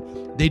again.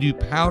 They do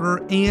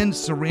powder and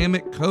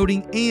ceramic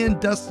coating and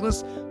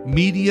dustless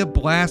media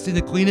blasting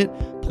to clean it.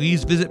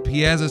 Please visit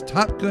Piazza's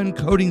Top Gun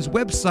Coatings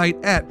website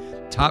at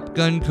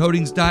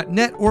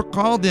topguncoatings.net or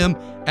call them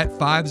at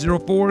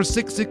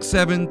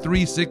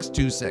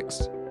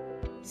 504-667-3626.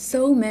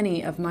 So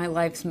many of my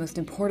life's most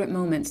important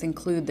moments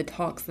include the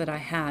talks that I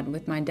had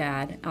with my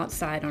dad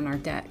outside on our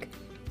deck.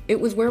 It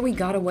was where we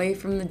got away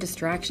from the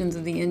distractions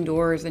of the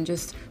indoors and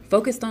just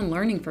focused on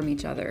learning from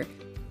each other.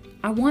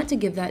 I want to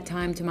give that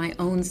time to my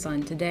own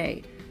son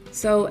today.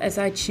 So as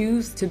I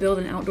choose to build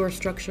an outdoor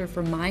structure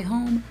for my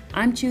home,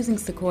 I'm choosing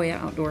Sequoia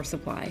Outdoor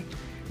Supply.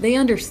 They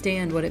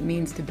understand what it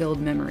means to build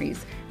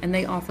memories, and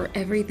they offer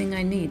everything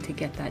I need to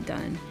get that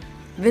done.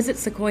 Visit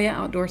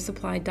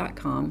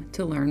SequoiaOutdoorSupply.com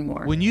to learn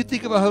more. When you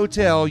think of a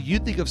hotel, you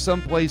think of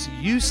someplace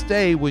you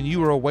stay when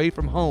you are away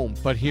from home.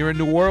 But here in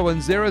New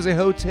Orleans, there is a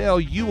hotel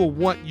you will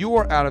want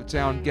your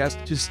out-of-town guests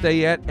to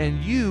stay at,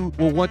 and you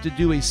will want to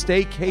do a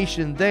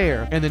staycation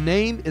there. And the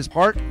name is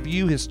Park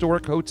View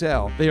Historic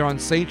Hotel. They are on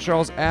St.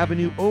 Charles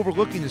Avenue,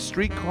 overlooking the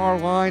streetcar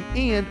line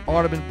and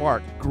Audubon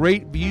Park.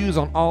 Great views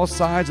on all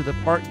sides of the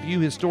Park View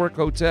Historic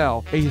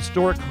Hotel. A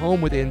historic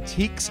home with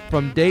antiques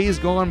from days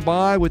gone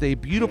by with a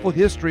beautiful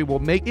history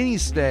will make any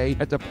stay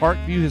at the Park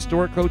View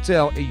Historic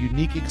Hotel a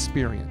unique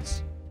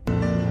experience.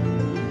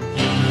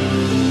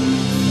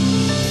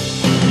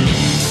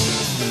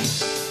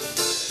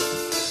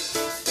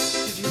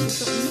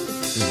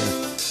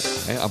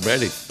 Hey, I'm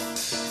ready.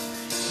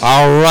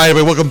 All right,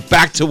 everybody, welcome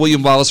back to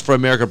William Wallis for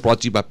America,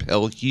 brought to you by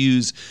Pell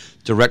Hughes,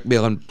 Direct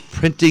Mail and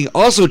Printing.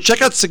 Also,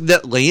 check out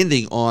Signet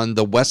Landing on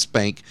the West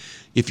Bank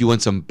if you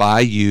want some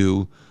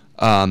bayou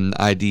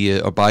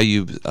idea or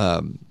bayou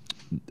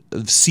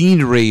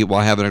scenery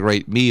while having a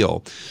great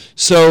meal.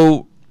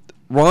 So,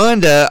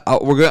 Rhonda,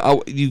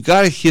 you've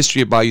got a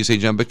history of Bayou St.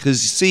 John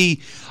because, you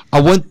see,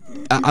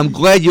 I'm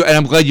glad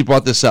you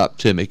brought this up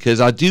to me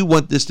because I do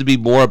want this to be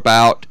more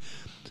about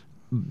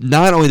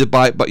not only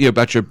about your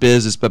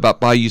business, but about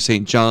Bayou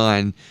St.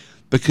 John,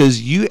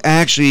 because you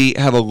actually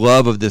have a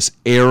love of this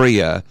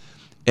area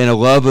and a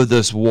love of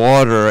this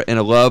water and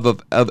a love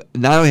of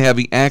not only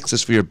having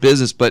access for your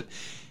business, but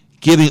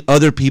giving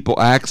other people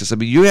access. I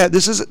mean, you have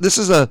this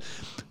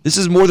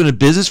is more than a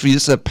business for you.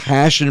 This is a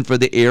passion for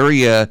the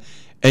area,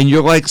 and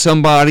you're like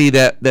somebody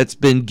that's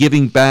been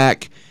giving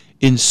back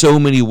in so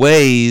many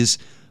ways,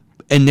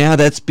 and now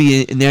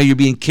you're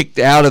being kicked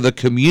out of the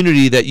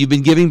community that you've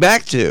been giving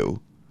back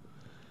to.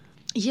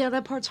 Yeah,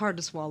 that part's hard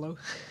to swallow.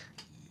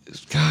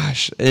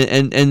 Gosh,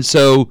 and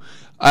so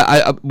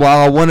while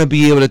I want to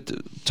be able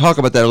to talk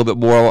about that a little bit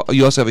more,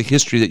 you also have a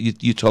history that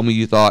you told me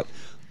you thought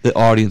the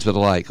audience would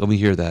like. Let me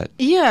hear that.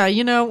 Yeah,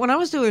 when I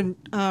was doing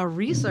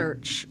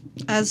research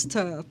as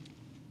to,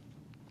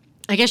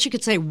 I guess you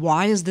could say,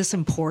 why is this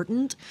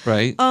important?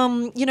 Right.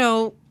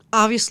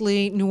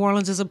 Obviously New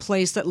Orleans is a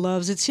place that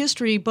loves its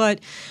history,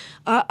 but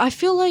I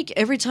feel like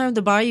every time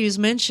the bayou is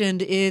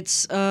mentioned,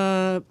 it's,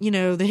 the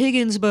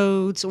Higgins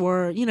boats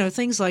or,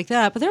 things like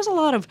that. But there's a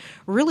lot of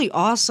really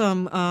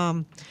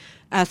awesome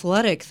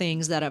athletic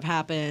things that have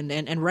happened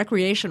and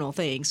recreational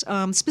things.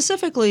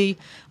 Specifically,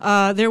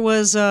 there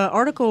was an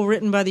article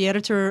written by the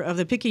editor of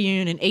the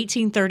Picayune in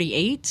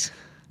 1838.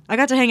 I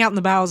got to hang out in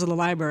the bowels of the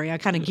library. I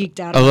kind of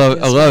geeked out. I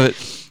love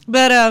it.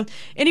 But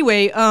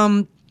anyway,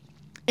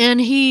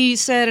 and he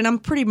said, and I'm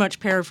pretty much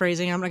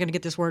paraphrasing, I'm not going to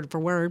get this word for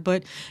word,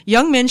 but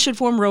young men should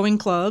form rowing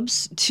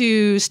clubs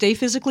to stay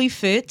physically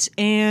fit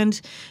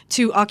and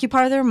to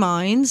occupy their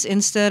minds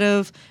instead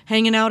of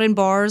hanging out in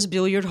bars,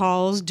 billiard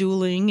halls,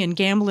 dueling and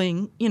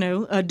gambling,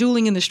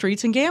 dueling in the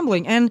streets and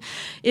gambling. And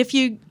if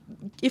you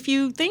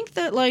think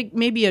that like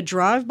maybe a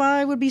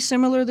drive-by would be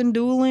similar than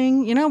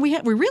dueling,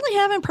 we really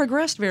haven't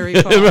progressed very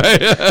far.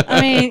 Right.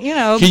 I mean,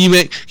 Can you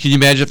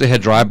imagine if they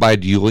had drive-by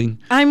dueling?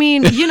 I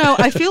mean,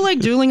 I feel like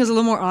dueling is a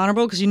little more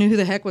honorable because you knew who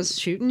the heck was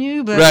shooting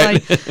you. But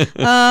right.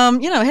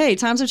 hey,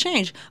 times have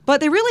changed.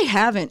 But they really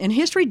haven't, and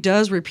history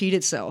does repeat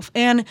itself.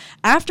 And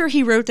after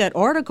he wrote that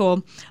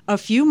article, a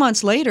few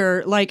months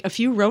later, like a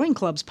few rowing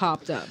clubs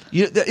popped up.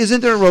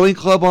 Isn't there a rowing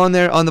club on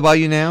the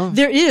bayou now?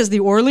 There is, the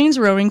Orleans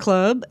Rowing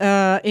Club,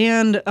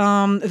 and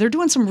they're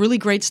doing some really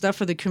great stuff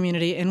for the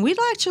community, and we'd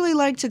actually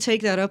like to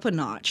take that up a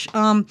notch.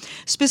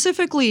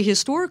 Specifically,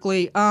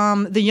 historically,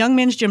 the Young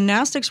Men's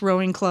Gymnastics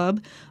Rowing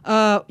Club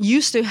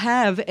used to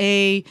have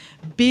a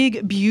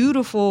big,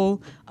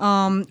 beautiful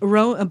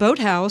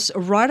boathouse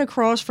right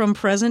across from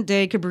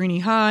present-day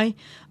Cabrini High,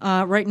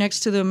 right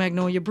next to the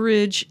Magnolia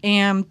Bridge,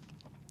 and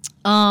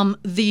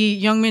the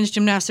Young Men's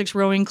Gymnastics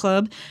Rowing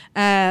Club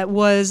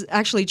was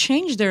actually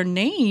changed their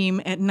name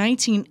in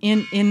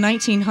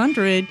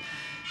 1900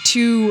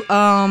 to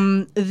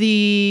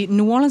the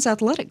New Orleans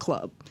Athletic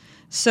Club.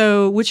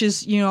 So, which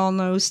is, you all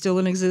know, still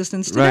in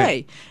existence today.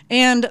 Right.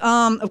 And,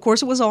 of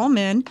course, it was all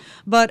men.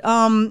 But,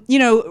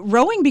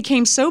 rowing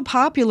became so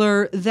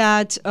popular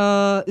that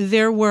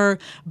there were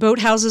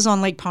boathouses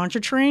on Lake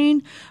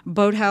Pontchartrain,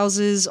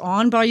 boathouses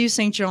on Bayou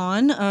St.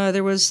 John.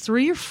 There was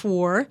 3 or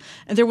 4.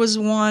 And there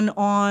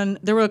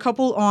were a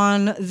couple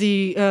on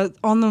the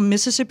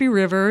Mississippi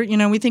River.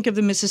 We think of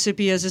the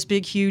Mississippi as this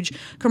big, huge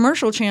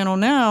commercial channel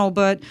now.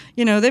 But,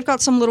 they've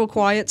got some little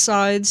quiet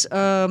sides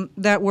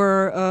that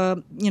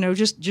were,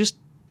 just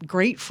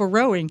great for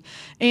rowing.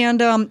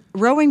 And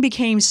rowing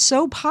became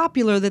so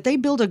popular that they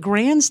built a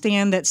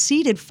grandstand that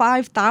seated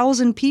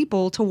 5,000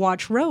 people to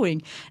watch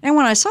rowing. And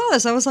when I saw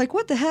this, I was like,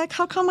 what the heck?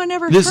 How come I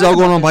never This is heard all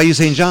going about on this? Bayou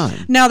St. John.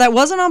 Now, that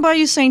wasn't on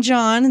Bayou St.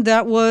 John.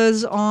 That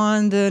was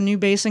on the New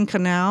Basin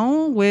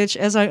Canal, which,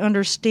 as I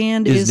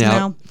understand, is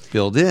now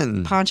filled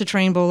in.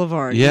 Pontchartrain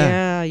Boulevard.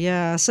 Yeah.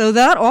 Yeah. So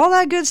all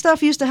that good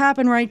stuff used to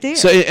happen right there.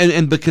 So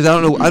and because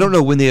I don't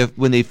know when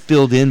they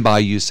filled in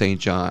Bayou St.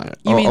 John.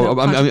 You mean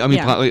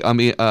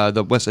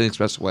the West End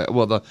Expressway.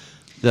 Well,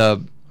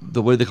 the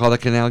what do they call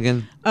that canal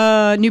again?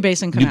 New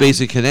Basin Canal. New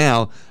Basin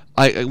Canal.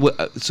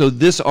 So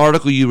this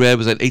article you read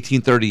was at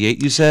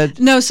 1838. You said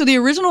no. So the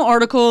original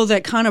article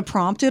that kind of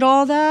prompted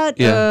all that,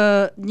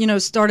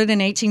 started in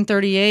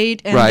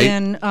 1838, and right.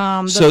 then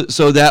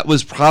so that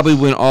was probably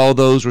when all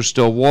those were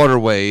still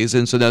waterways,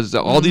 and so there's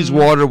all these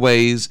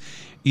waterways.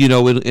 In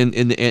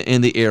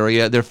the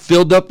area, they're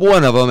filled up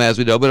one of them, as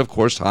we know, but of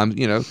course, time,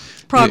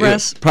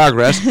 progress.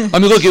 Progress. I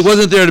mean, look, it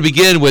wasn't there to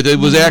begin with; it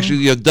was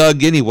actually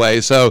dug anyway.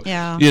 So,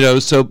 yeah.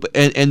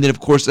 And then of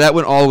course that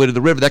went all the way to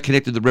the river. That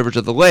connected the river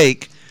to the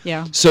lake.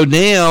 Yeah. So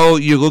now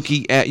you're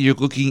looking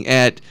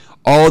at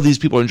all these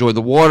people enjoying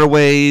the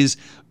waterways,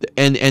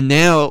 and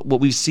now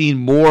what we've seen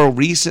more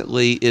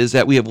recently is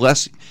that we have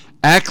less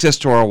access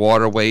to our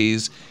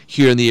waterways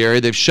here in the area.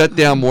 They've shut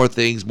down more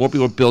things. More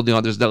people are building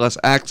on. There's less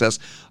access.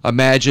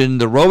 Imagine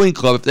the rowing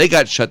club, if they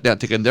got shut down,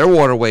 taking their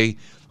waterway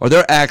or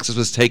their access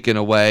was taken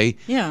away.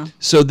 Yeah.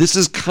 So this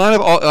is kind of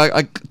all,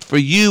 like for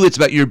you, it's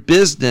about your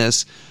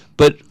business,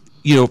 but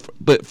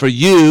for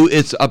you,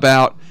 it's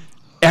about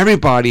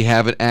everybody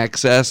having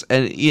access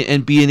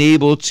and being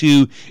able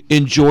to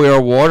enjoy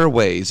our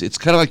waterways. It's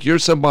kind of like you're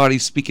somebody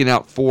speaking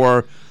out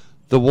for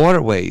the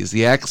waterways,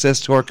 the access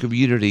to our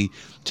community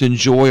to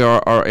enjoy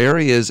our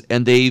areas,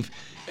 and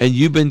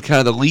you've been kind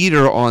of the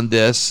leader on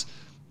this,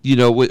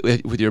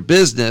 with your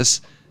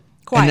business.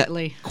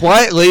 Quietly,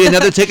 and now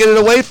they're taking it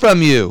away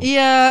from you.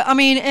 Yeah, I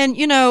mean, and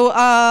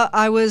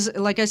I was,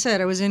 like I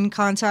said, I was in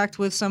contact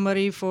with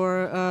somebody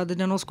for the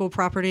dental school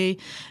property,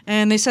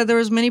 and they said there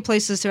was many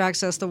places to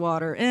access the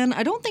water, and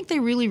I don't think they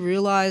really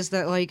realized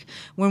that, like,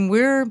 when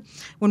we're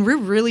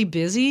really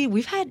busy,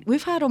 we've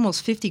had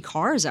almost 50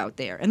 cars out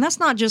there, and that's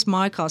not just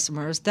my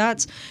customers.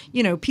 That's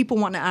people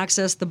wanting to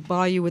access the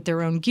bayou with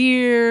their own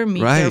gear,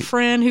 meet their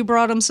friend who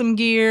brought them some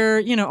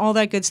gear, all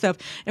that good stuff.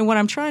 And what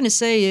I'm trying to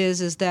say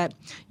is that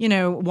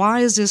why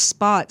is this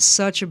spot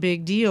such a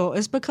big deal?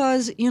 It's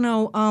because,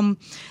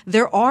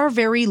 there are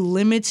very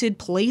limited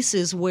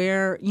places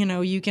where,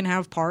 you can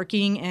have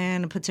parking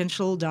and a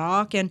potential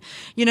dock. And,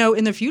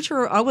 in the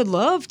future, I would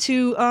love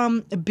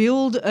to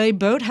build a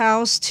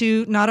boathouse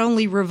to not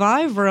only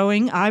revive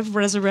rowing. I've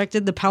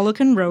resurrected the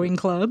Pelican Rowing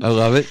Club. I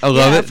love it. I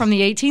love it. From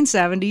the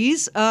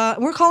 1870s.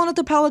 We're calling it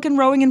the Pelican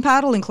Rowing and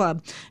Paddling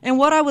Club. And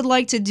what I would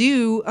like to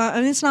do,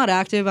 and it's not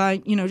active, I,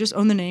 just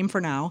own the name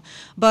for now,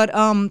 but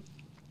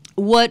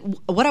what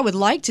I would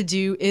like to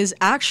do is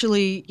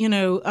actually,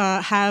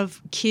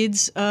 have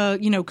kids,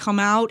 come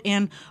out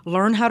and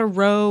learn how to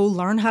row,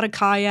 learn how to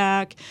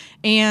kayak,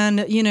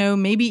 and,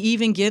 maybe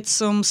even get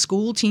some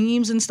school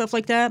teams and stuff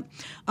like that.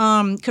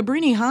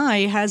 Cabrini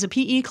High has a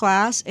PE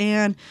class,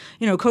 and,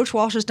 Coach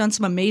Walsh has done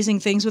some amazing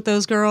things with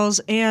those girls,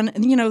 and,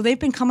 they've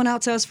been coming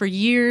out to us for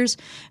years,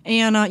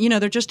 and,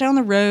 they're just down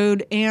the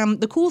road. And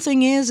the cool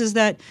thing is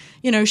that,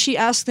 she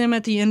asked them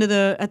at the end of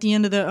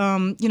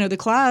the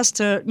class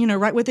to,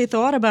 write what they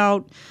thought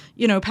about,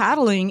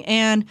 paddling.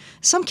 And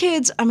some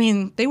kids, I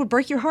mean, they would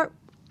break your heart.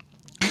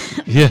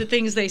 Yeah. The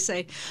things they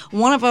say.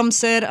 One of them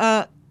said,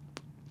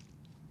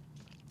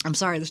 I'm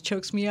sorry, this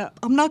chokes me up.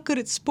 I'm not good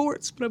at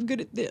sports, but I'm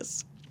good at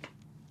this.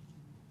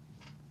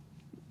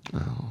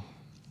 Oh.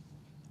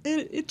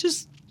 It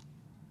just,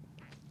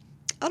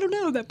 I don't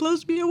know, that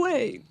blows me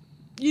away.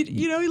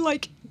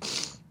 Like,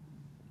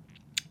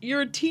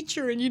 you're a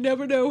teacher and you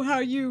never know how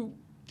you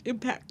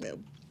impact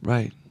them.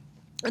 Right.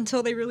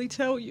 Until they really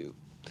tell you.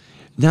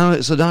 Now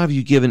have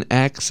you given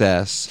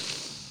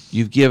access?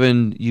 You've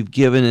given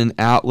an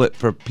outlet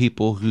for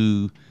people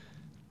who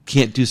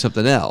can't do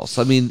something else.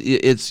 I mean,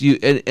 it's you,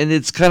 and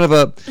it's kind of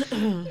a.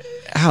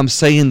 How I'm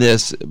saying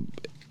this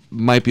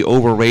might be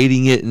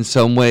overrating it in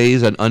some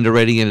ways and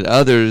underrating it in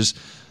others,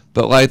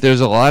 but like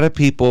there's a lot of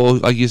people,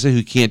 like you said,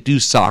 who can't do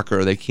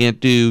soccer, they can't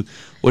do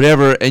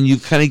whatever, and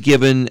you've kind of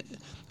given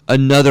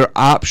another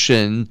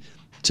option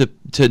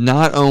to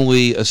not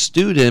only a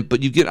student,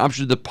 but you get an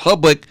option to the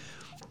public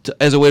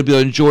as a way to be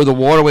able to enjoy the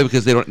waterway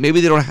because they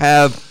don't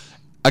have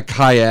a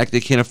kayak, they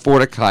can't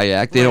afford a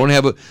kayak, they don't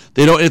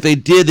if they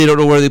did, they don't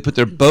know where they put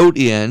their boat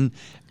in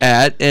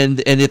at,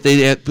 and if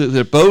they put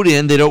their boat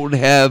in, they don't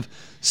have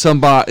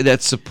somebody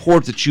that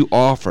support that you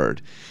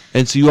offered.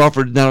 And so you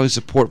offered not only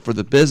support for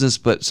the business,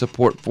 but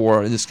support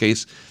for, in this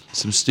case,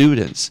 some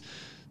students.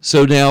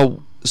 So now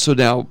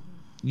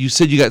you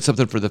said you got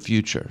something for the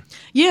future.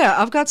 Yeah,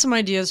 I've got some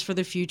ideas for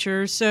the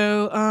future.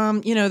 So,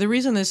 the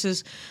reason this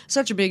is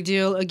such a big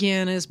deal,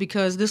 again, is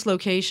because this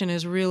location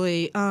is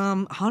really,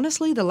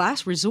 honestly, the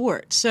last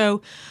resort.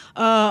 So,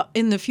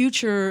 in the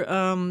future,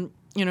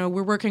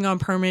 we're working on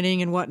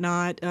permitting and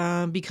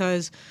whatnot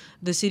because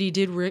the city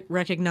did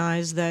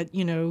recognize that,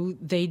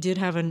 they did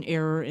have an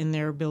error in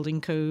their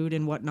building code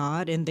and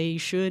whatnot, and they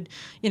should,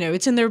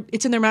 it's in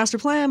their master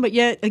plan, but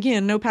yet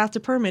again, no path to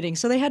permitting.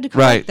 So they had to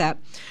correct that.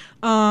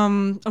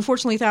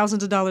 Unfortunately,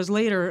 thousands of dollars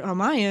later on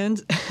my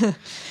end,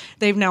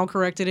 they've now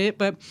corrected it.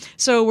 But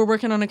so we're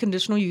working on a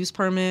conditional use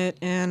permit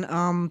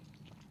and,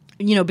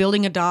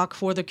 building a dock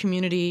for the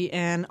community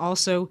and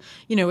also,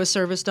 a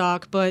service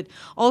dock. But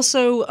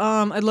also,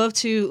 I'd love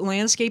to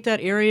landscape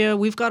that area.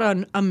 We've got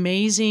an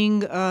amazing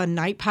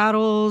night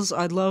paddles.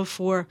 I'd love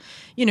for,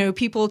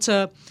 people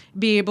to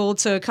be able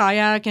to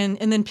kayak and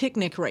then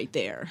picnic right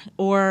there.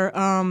 Or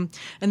and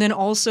then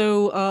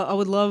also, I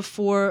would love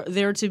for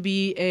there to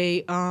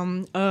be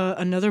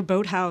another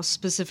boathouse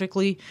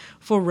specifically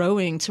for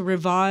rowing to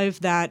revive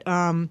that.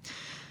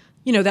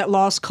 That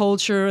lost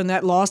culture and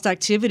that lost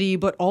activity,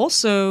 but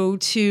also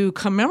to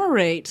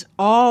commemorate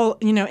all,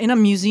 in a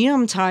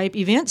museum type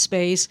event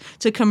space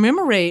to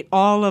commemorate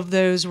all of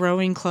those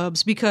rowing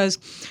clubs because,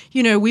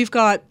 we've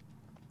got,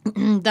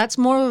 that's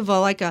more of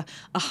a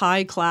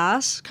high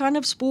class kind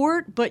of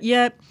sport, but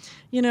yet,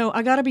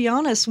 I got to be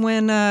honest,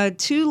 when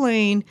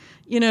Tulane,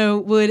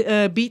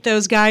 would beat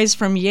those guys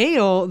from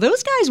Yale,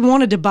 those guys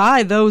wanted to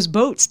buy those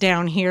boats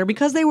down here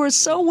because they were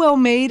so well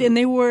made and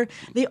they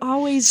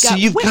always got. So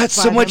you've got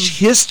so much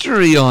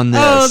history on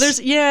this. Oh, there's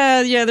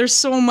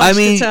so much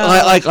to tell.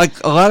 Like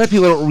a lot of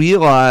people don't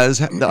realize.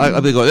 They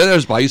go,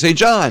 there's Bayou St.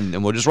 John,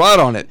 and we'll just ride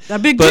on it.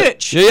 That big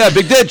ditch. Yeah,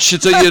 big ditch.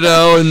 It's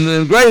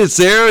and great, it's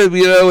there,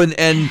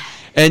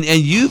 and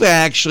you've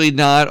actually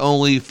not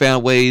only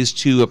found ways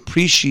to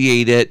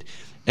appreciate it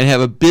and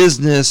have a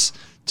business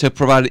to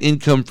provide an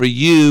income for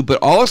you, but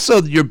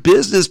also your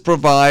business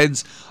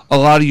provides a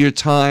lot of your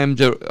time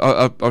to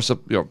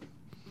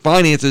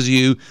finances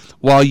you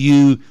while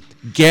you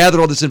gather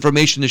all this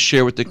information to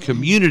share with the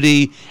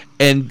community,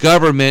 and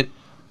government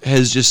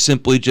has just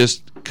simply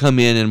come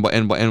in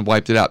and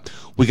wiped it out.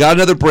 We got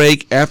another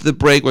break. After the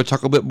break, we'll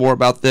talk a bit more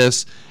about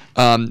this.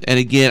 And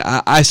again,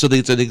 I still think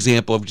it's an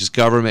example of just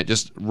government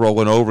just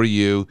rolling over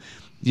you,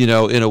 in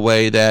a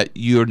way that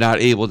you're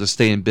not able to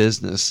stay in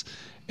business.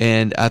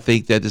 And I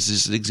think that this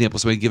is an example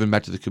of somebody giving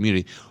back to the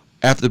community.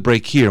 After the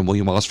break here on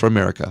William Wallis for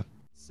America.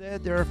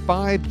 Said there are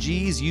 5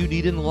 G's you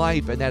need in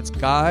life, and that's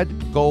God,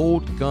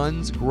 gold,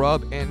 guns,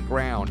 grub, and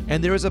ground.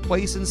 And there is a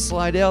place in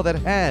Slidell that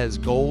has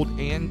gold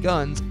and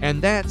guns,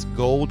 and that's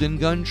Gold and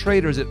Gun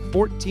Traders at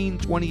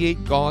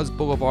 1428 Gauze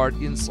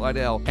Boulevard in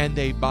Slidell. And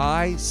they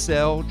buy,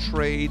 sell,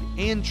 trade,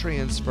 and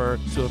transfer.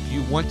 So if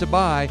you want to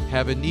buy,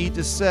 have a need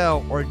to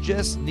sell, or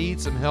just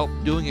need some help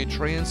doing a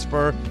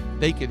transfer,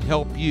 they can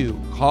help you.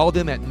 Call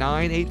them at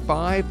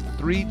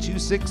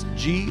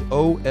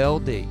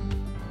 985-326-GOLD.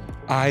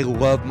 I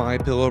love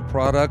MyPillow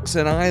products,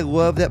 and I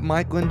love that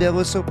Mike Lindell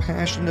is so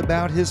passionate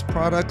about his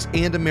products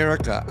and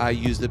America. I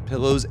use the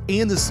pillows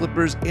and the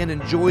slippers and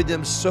enjoy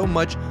them so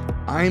much,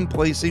 I'm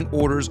placing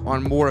orders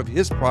on more of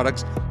his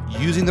products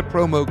using the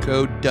promo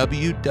code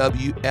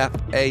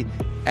WWFA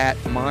at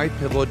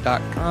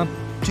mypillow.com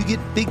to get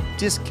big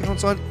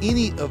discounts on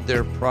any of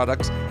their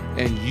products,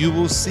 and you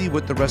will see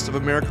what the rest of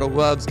America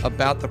loves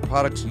about the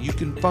products you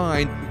can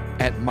find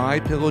at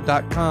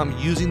mypillow.com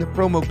using the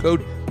promo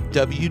code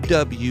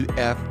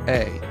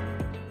WWFA.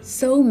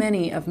 So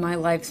many of my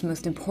life's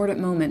most important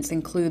moments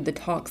include the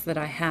talks that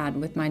I had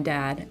with my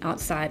dad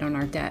outside on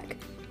our deck.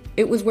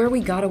 It was where we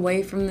got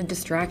away from the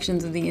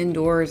distractions of the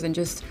indoors and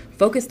just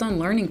focused on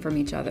learning from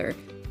each other.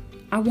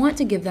 I want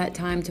to give that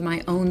time to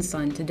my own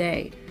son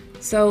today.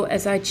 So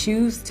as I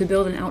choose to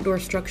build an outdoor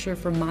structure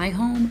for my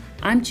home,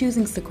 I'm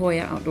choosing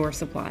Sequoia Outdoor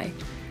Supply.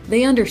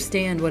 They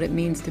understand what it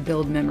means to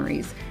build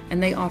memories,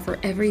 and they offer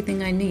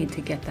everything I need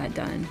to get that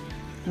done.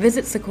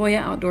 Visit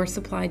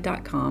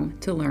SequoiaOutdoorSupply.com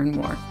to learn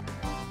more.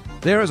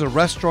 There is a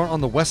restaurant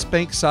on the West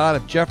Bank side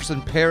of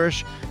Jefferson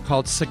Parish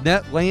called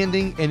Signet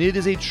Landing, and it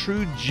is a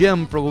true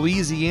gem for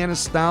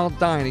Louisiana-style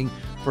dining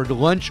for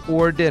lunch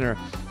or dinner.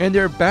 And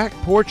their back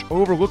porch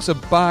overlooks a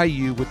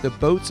bayou with the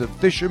boats of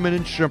fishermen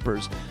and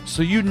shrimpers,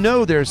 so you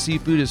know their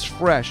seafood is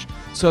fresh.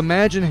 So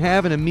imagine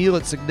having a meal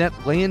at Signet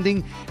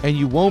Landing, and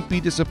you won't be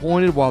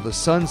disappointed while the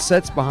sun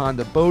sets behind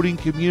the boating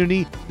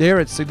community there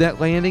at Signet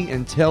Landing,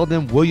 and tell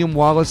them William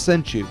Wallis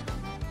sent you.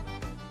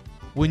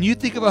 When you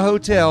think of a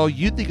hotel,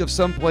 you think of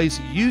someplace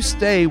you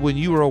stay when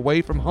you are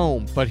away from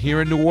home. But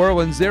here in New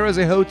Orleans, there is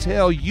a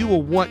hotel you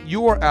will want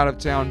your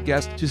out-of-town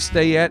guests to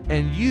stay at,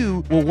 and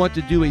you will want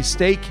to do a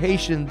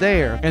staycation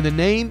there. And the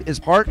name is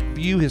Park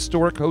View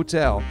Historic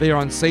Hotel. They are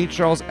on St.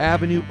 Charles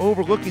Avenue,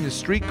 overlooking the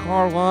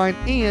streetcar line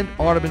and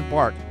Audubon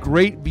Park.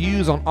 Great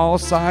views on all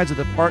sides of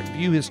the Park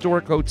View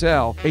Historic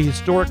Hotel. A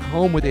historic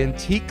home with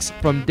antiques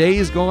from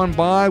days gone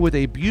by with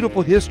a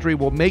beautiful history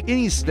will make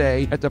any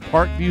stay at the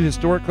Park View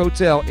Historic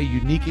Hotel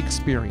a unique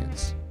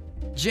experience.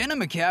 Jenna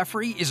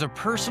McCaffrey is a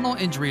personal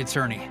injury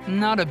attorney,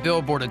 not a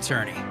billboard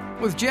attorney.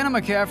 With Jenna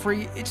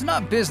McCaffrey, it's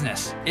not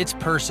business, it's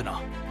personal.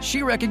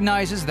 She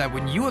recognizes that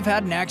when you have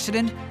had an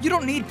accident, you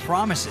don't need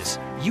promises.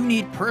 You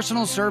need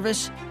personal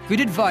service, good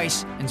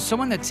advice, and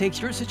someone that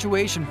takes your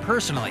situation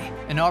personally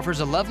and offers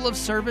a level of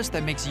service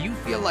that makes you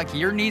feel like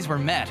your needs were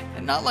met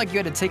and not like you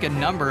had to take a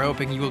number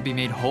hoping you will be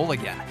made whole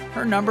again.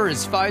 Her number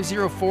is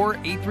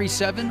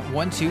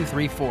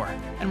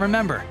 504-837-1234. And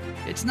remember,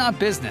 it's not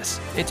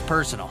business, it's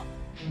personal.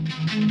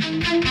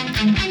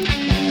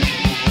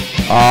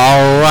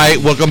 All right,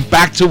 welcome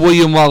back to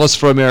William Wallis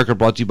for America,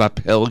 brought to you by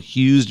Pell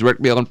Hughes Direct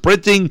Mail and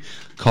Printing.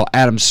 Call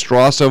Adam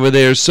Strauss over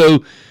there.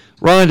 So,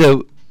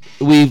 Rhonda,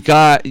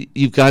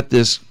 you've got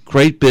this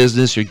great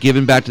business. You're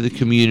giving back to the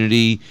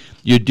community.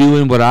 You're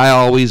doing what I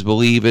always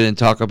believe in and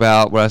talk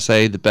about, where I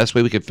say the best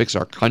way we can fix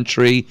our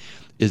country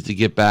is to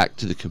give back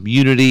to the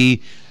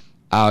community.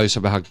 I always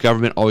talk about how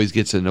government always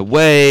gets in the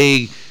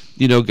way.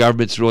 You know,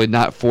 government's really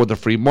not for the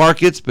free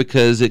markets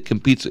because it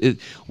competes.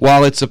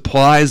 While it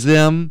supplies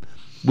them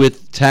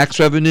with tax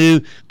revenue,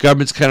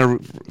 government's kind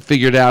of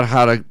figured out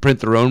how to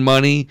print their own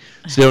money,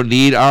 so they don't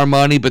need our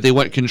money, but they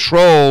want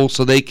control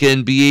so they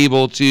can be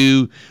able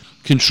to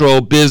control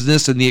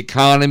business and the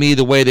economy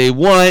the way they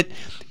want.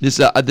 This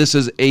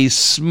is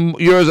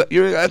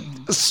you're a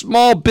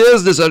small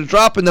business, a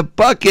drop in the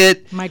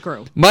bucket,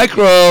 micro,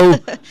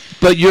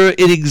 but you're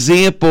an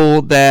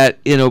example that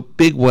in a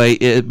big way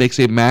it makes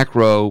a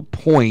macro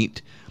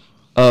point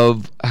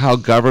of how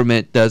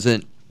government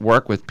doesn't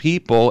work with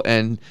people,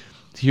 and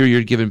here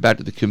you're giving back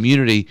to the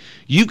community.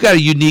 You've got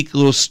a unique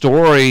little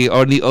story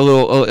or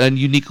a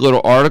unique little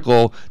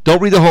article.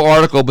 Don't read the whole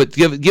article, but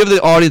give the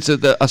audience a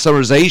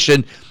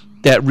summarization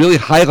that really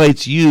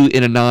highlights you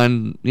in a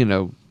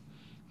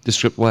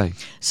nondescript way.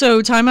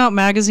 So Time Out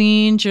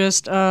Magazine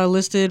just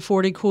listed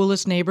 40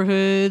 coolest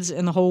neighborhoods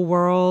in the whole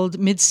world.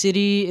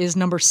 Mid-City is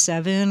number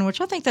 7, which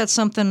I think that's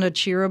something to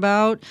cheer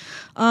about.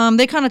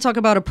 They kind of talk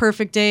about a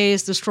perfect day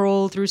is to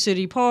stroll through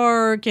City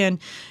Park and,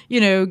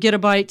 get a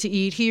bite to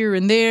eat here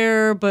and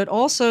there, but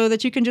also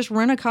that you can just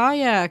rent a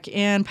kayak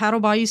and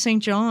paddle Bayou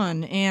St.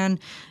 John. And,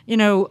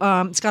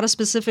 it's got a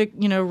specific,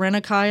 rent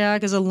a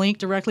kayak as a link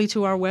directly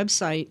to our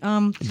website.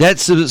 That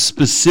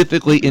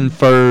specifically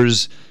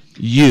infers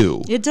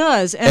you. It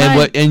does. So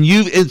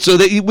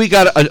that we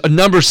got a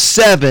number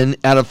 7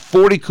 out of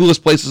 40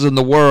 coolest places in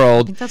the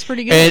world. I think that's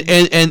pretty good.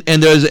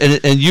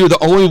 And you're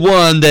the only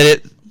one that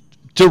it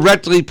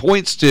directly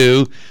points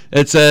to.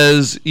 It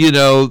says,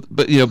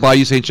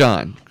 Bayou St.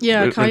 John.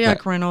 Yeah,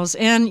 kayak rentals.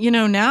 And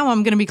now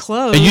I'm going to be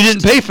closed. And you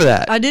didn't pay for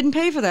that. I didn't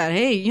pay for that.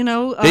 Hey,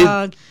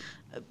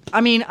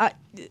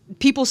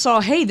 people saw,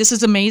 hey, this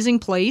is an amazing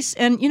place.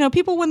 And,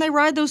 people, when they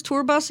ride those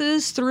tour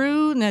buses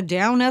through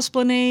down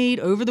Esplanade,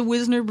 over the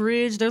Wisner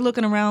Bridge, they're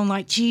looking around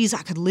like, geez,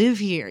 I could live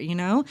here, You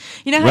know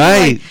how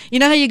right.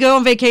 how you go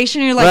on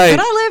vacation and you're like, right. Can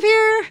I live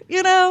here?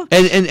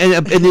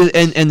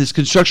 And this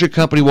construction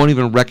company won't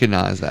even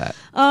recognize that.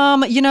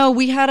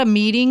 We had a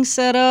meeting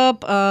set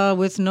up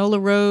with Nola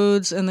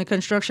Rhodes and the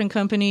construction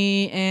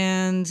company,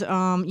 and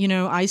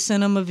I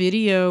sent them a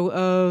video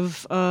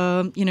of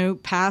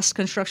past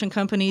construction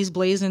companies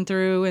blazing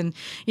through, and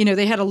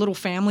they had a little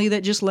family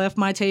that just left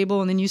my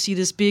table, and then you see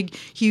this big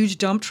huge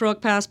dump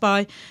truck pass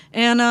by,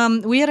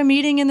 and we had a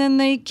meeting, and then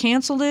they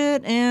canceled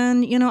it,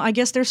 and I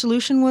guess their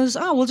solution was,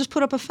 we'll just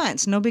put up a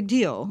fence, no big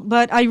deal.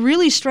 But I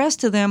really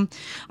stressed to them,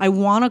 I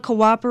want to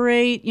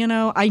cooperate.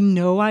 I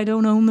know I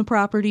don't own the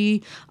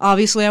property.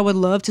 Obviously, I would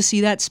love to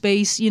see that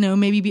space,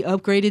 maybe be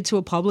upgraded to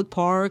a public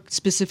park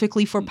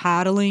specifically for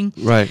paddling.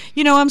 Right.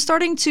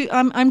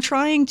 I'm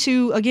trying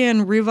to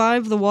again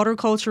revive the water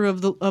culture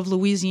of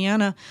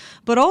Louisiana,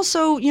 but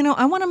also,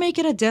 I want to make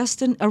it a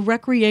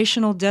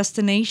recreational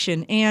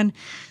destination. And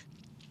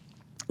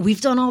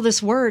we've done all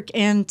this work,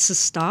 and to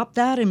stop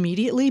that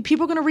immediately,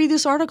 people are going to read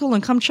this article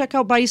and come check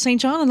out Bayou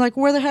St. John and like,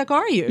 where the heck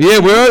are you? Yeah,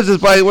 where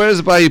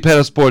is Bayou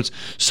Pedal Sports?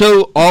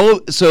 So all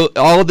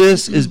of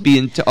this is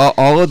being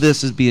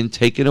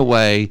taken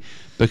away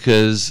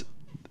because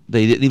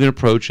they didn't even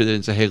approach it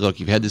and say, hey, look,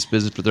 you've had this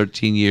business for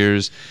 13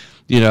 years.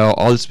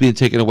 All this is being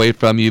taken away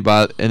from you,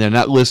 and they're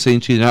not listening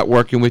to you, they're not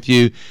working with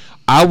you.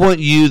 I want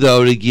you,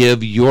 though, to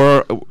give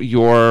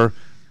your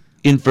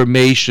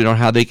information on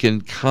how they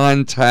can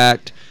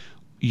contact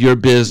your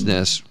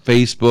business,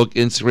 Facebook,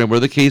 Instagram,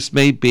 where the case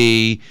may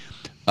be.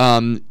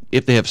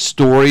 If they have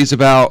stories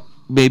about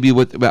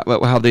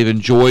about how they've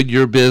enjoyed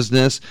your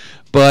business,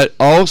 but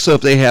also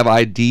if they have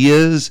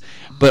ideas.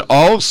 But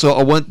also,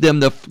 I want them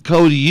to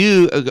go to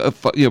you,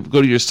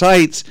 go to your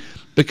sites,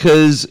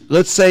 because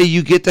let's say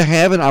you get to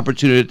have an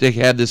opportunity to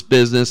have this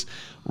business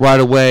right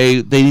away.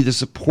 They need to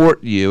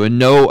support you and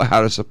know how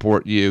to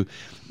support you.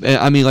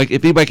 And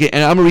if anybody can,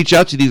 and I'm gonna reach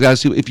out to these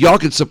guys too. If y'all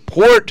can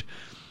support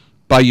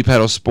Bayou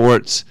Pedal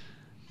Sports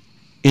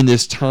in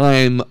this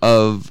time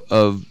of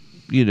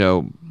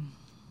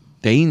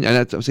danger, I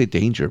would say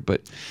danger,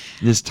 but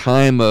in this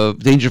time of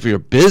danger for your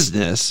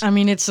business.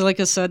 It's like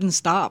a sudden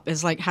stop.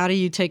 It's like, how do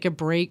you take a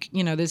break?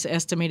 This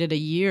estimated a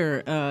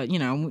year. You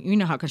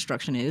know how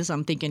construction is.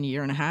 I'm thinking a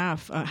year and a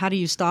half. How do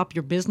you stop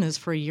your business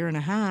for a year and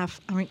a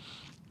half? Right.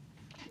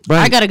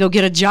 I got to go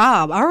get a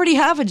job. I already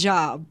have a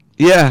job.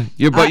 Yeah,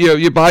 your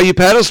Bayou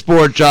Paddle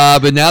Sport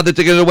job, and now they're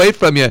taking it away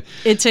from you.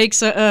 It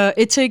takes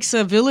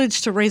a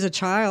village to raise a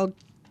child.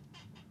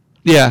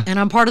 Yeah. And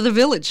I'm part of the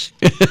village.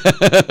 You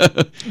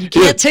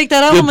can't take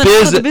that element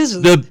out of the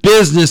business. The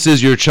business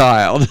is your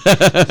child.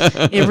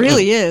 It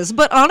really is.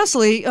 But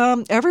honestly,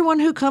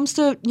 everyone who comes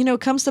to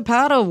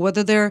paddle,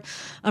 whether they're,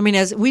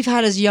 as we've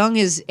had as young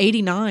as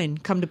 89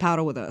 come to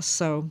paddle with us.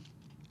 So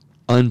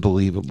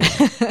unbelievable.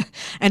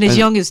 And as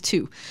young as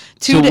 2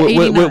 so to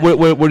 89.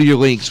 What are your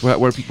links? Where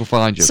do people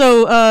find you?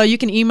 So you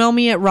can email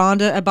me at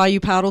Rhonda at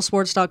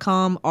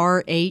BayouPaddlesports.com,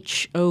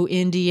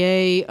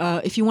 RHONDA.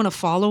 If you want to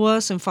follow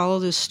us and follow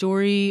this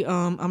story,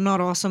 I'm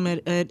not awesome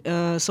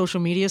at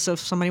social media, so if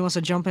somebody wants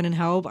to jump in and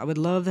help, I would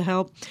love the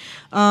help.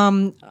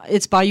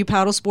 It's Bayou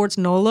Paddle Sports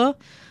NOLA.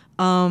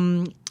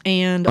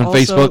 And on also,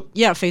 Facebook?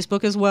 Yeah,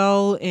 Facebook as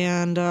well.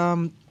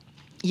 And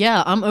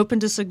yeah, I'm open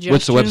to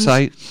suggestions. What's the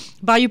website?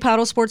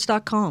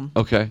 BayouPaddlesports.com.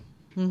 Okay.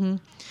 Mm-hmm.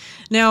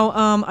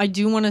 Now, I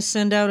do want to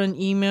send out an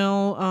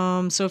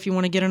email. So if you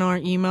want to get on our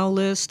email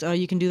list,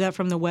 you can do that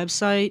from the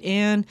website.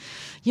 And,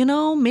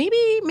 maybe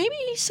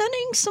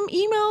sending some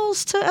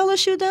emails to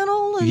LSU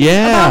Dental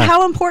about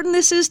how important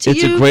this is to you.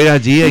 It's a great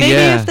idea, maybe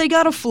yeah. if they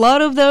got a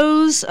flood of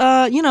those,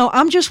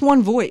 I'm just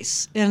one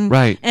voice.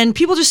 And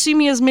people just see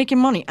me as making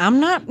money. I'm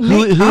not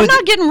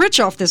getting rich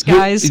off this,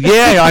 guys.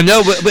 Yeah, I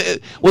know.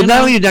 But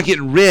not only are you not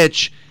getting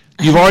rich,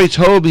 you've already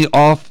told me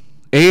off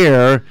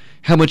air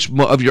how much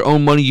of your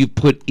own money you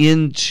put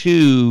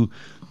into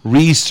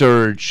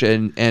research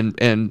and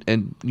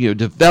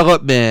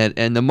development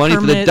and the money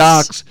Permits, for the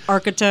docs,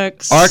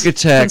 architects,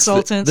 the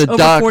consultants, over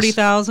docs.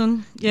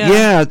 40,000.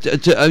 Yeah,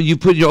 you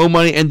put your own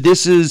money, and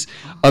this is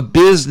a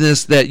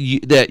business that you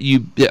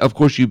of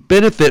course you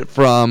benefit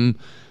from.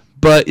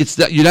 But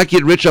you're not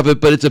getting rich off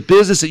it, but it's a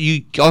business that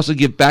you also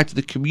give back to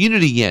the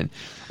community in.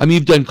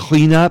 You've done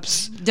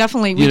cleanups.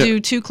 Definitely. We do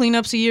 2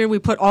 cleanups a year. We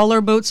put all our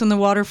boats in the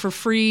water for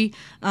free,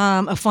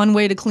 a fun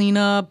way to clean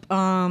up.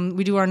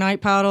 We do our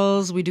night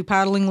paddles. We do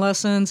paddling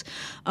lessons.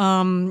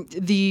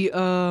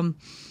 Councilmember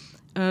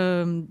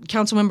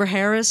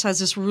Harris has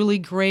this really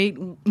great,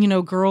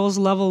 girls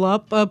level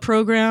up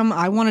program.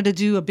 I wanted to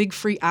do a big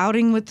free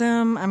outing with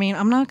them.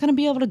 I'm not going to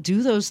be able to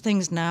do those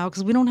things now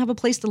because we don't have a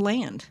place to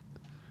land,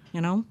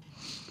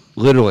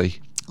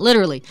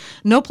 Literally.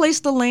 No place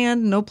to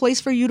land, no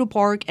place for you to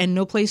park, and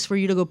no place for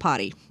you to go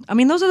potty.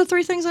 Those are the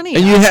 3 things I need.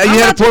 And you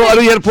had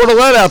to pour the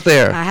lead out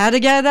there. I had to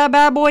get that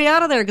bad boy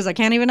out of there because I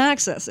can't even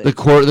access it.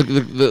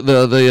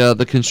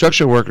 The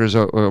construction workers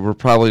were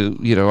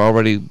probably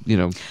already.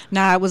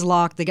 Nah, it was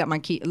locked. They got my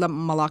key,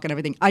 my lock, and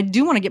everything. I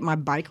do want to get my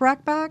bike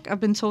rack back. I've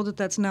been told that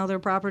that's now their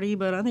property,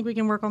 but I think we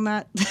can work on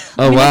that.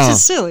 Oh wow, that's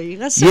just silly.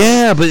 That's silly.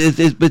 Yeah, but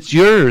it's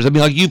yours.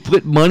 You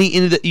put money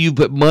into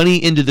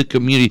the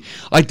community.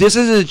 This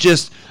isn't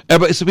just.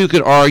 Some people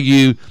could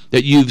argue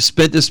that you've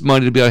spent this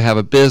money to be able to have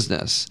a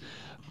business,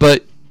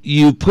 but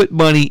you put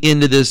money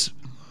into this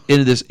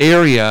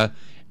area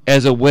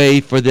as a way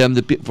for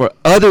for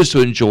others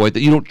to enjoy it that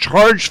you don't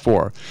charge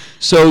for.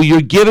 So you're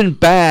giving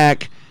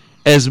back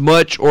as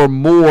much or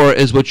more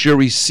as what you're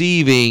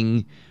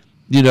receiving,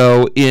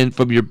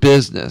 from your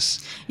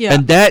business. Yeah.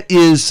 And that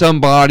is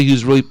somebody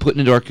who's really putting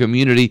into our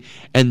community,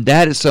 and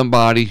that is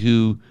somebody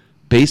who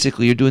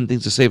basically you're doing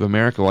things to save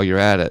America while you're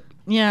at it.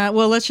 Yeah,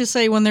 well, let's just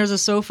say when there's a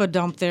sofa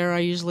dump there, I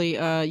usually,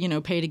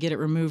 pay to get it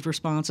removed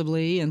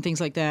responsibly and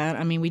things like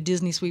that. We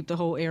Disney sweep the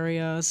whole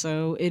area,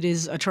 so it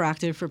is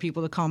attractive for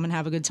people to come and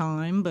have a good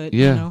time. But,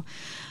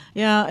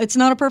 it's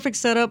not a perfect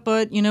setup,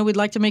 but, we'd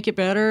like to make it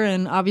better.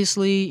 And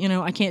obviously,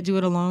 I can't do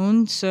it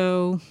alone,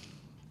 so.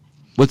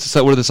 What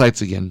are the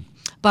sites again?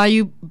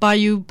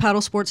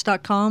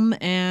 BayouPaddlesports.com,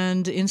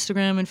 and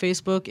Instagram and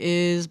Facebook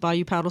is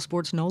Bayou Paddle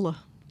Sports NOLA.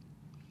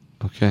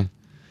 Okay.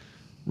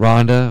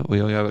 Rhonda,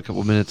 we only have a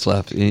couple minutes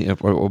left, or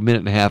a minute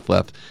and a half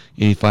left.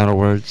 Any final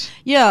words?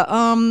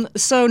 Yeah,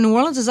 so New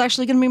Orleans is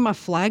actually going to be my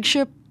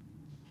flagship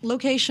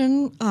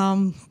location.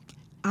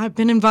 I've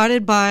been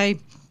invited by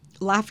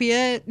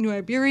Lafayette, New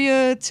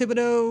Iberia,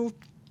 Thibodaux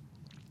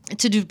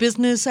to do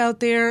business out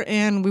there,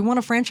 and we want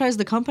to franchise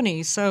the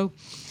company. So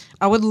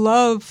I would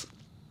love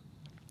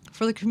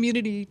for the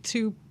community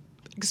to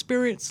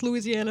experience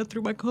Louisiana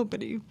through my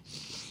company.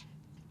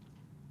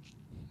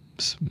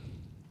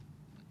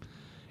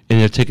 And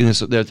they're taking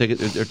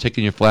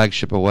your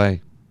flagship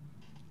away.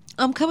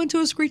 I'm coming to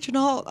a screeching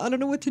halt. I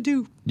don't know what to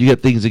do. You got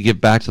things to give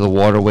back to the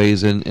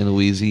waterways in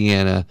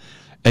Louisiana,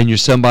 and you're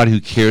somebody who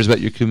cares about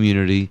your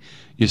community.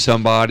 You're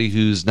somebody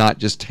who's not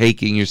just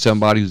taking. You're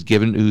somebody who's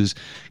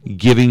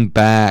giving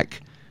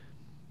back,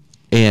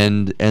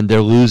 and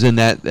they're losing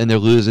that. And they're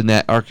losing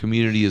that. Our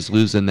community is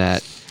losing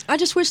that. I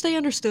just wish they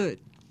understood.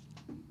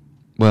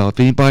 Well, if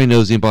anybody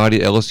knows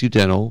anybody at LSU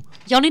Dental,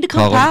 y'all need to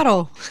come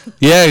paddle.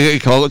 Yeah,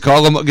 call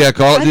them. Yeah,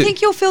 call. I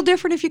think you'll feel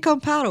different if you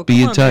come paddle.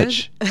 Be in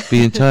touch.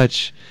 Be in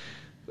touch.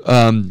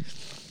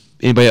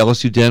 Anybody at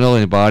LSU Dental,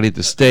 anybody at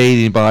the state,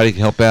 anybody can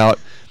help out.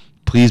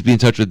 Please be in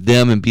touch with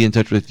them and be in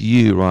touch with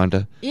you,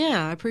 Rhonda.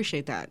 Yeah, I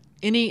appreciate that.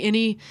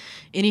 Any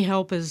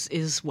help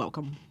is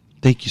welcome.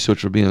 Thank you so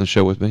much for being on the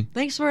show with me.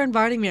 Thanks for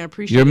inviting me. I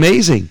appreciate it. You're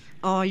amazing.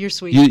 Oh, you're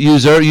sweet.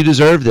 You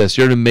deserve this.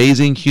 You're an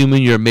amazing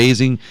human. You're an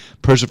amazing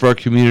person for our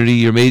community.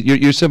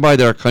 You're somebody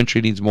that our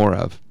country needs more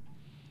of.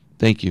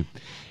 Thank you.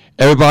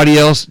 Everybody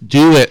else,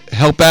 do it.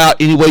 Help out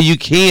any way you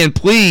can,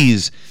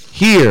 please,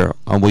 here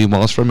on William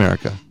Wallace for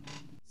America.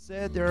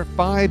 Said there are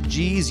 5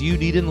 G's you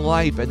need in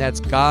life, and that's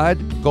God,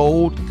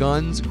 gold,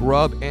 guns,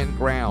 grub, and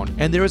ground.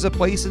 And there is a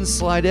place in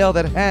Slidell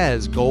that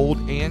has gold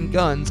and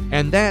guns,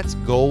 and that's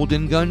Gold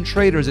and Gun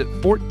Traders at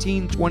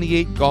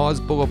 1428 Gauze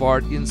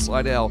Boulevard in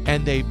Slidell.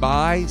 And they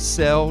buy,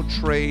 sell,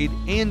 trade,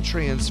 and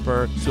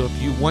transfer. So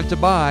if you want to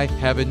buy,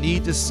 have a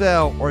need to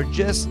sell, or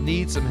just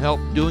need some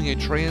help doing a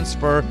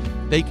transfer,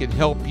 they can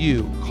help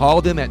you.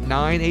 Call them at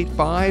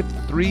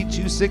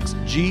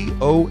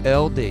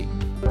 985-326-GOLD.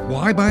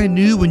 Why buy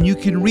new when you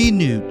can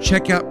renew?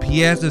 Check out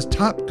Piazza's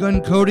Top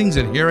Gun Coatings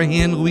in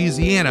Harahan,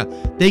 Louisiana.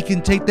 They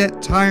can take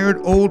that tired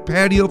old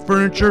patio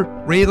furniture,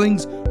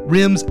 railings,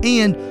 rims,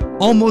 and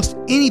almost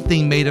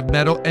anything made of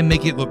metal and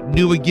make it look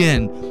new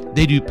again.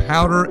 They do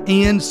powder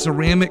and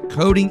ceramic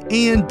coating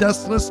and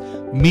dustless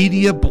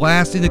media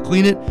blasting to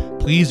clean it.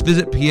 Please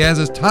visit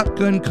Piazza's Top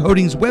Gun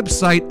Coatings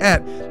website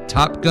at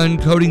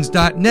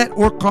topguncoatings.net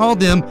or call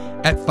them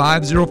at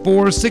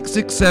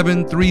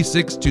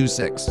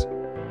 504-667-3626.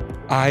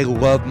 I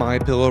love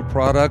MyPillow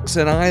products,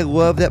 and I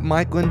love that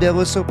Mike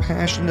Lindell is so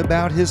passionate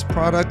about his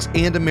products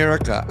and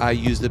America. I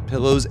use the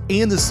pillows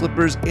and the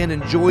slippers and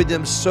enjoy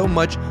them so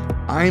much,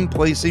 I'm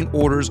placing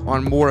orders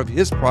on more of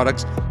his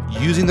products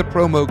using the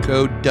promo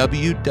code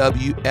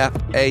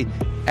WWFA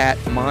at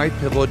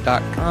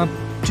mypillow.com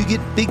to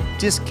get big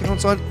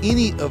discounts on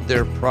any of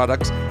their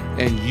products,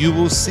 and you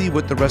will see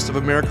what the rest of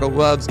America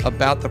loves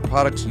about the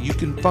products you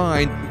can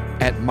find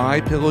at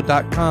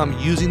mypillow.com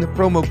using the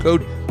promo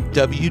code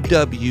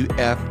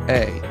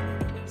WWFA.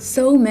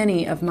 So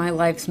many of my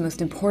life's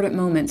most important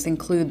moments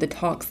include the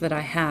talks that I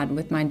had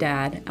with my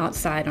dad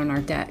outside on our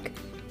deck.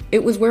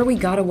 It was where we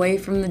got away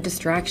from the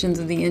distractions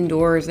of the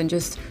indoors and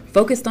just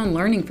focused on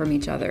learning from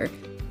each other.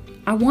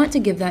 I want to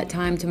give that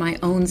time to my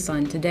own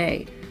son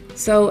today.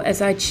 So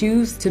as I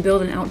choose to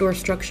build an outdoor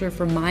structure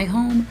for my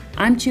home,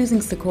 I'm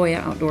choosing Sequoia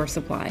Outdoor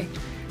Supply.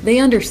 They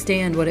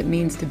understand what it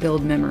means to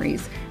build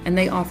memories, and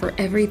they offer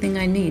everything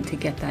I need to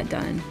get that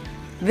done.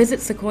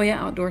 Visit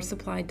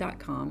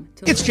SequoiaOutdoorSupply.com.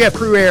 It's Jeff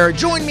Cruere.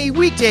 Join me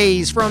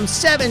weekdays from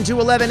 7 to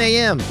 11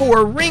 a.m.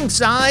 for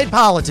Ringside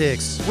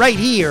Politics, right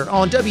here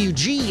on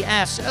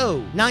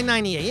WGSO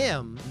 990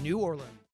 AM, New Orleans.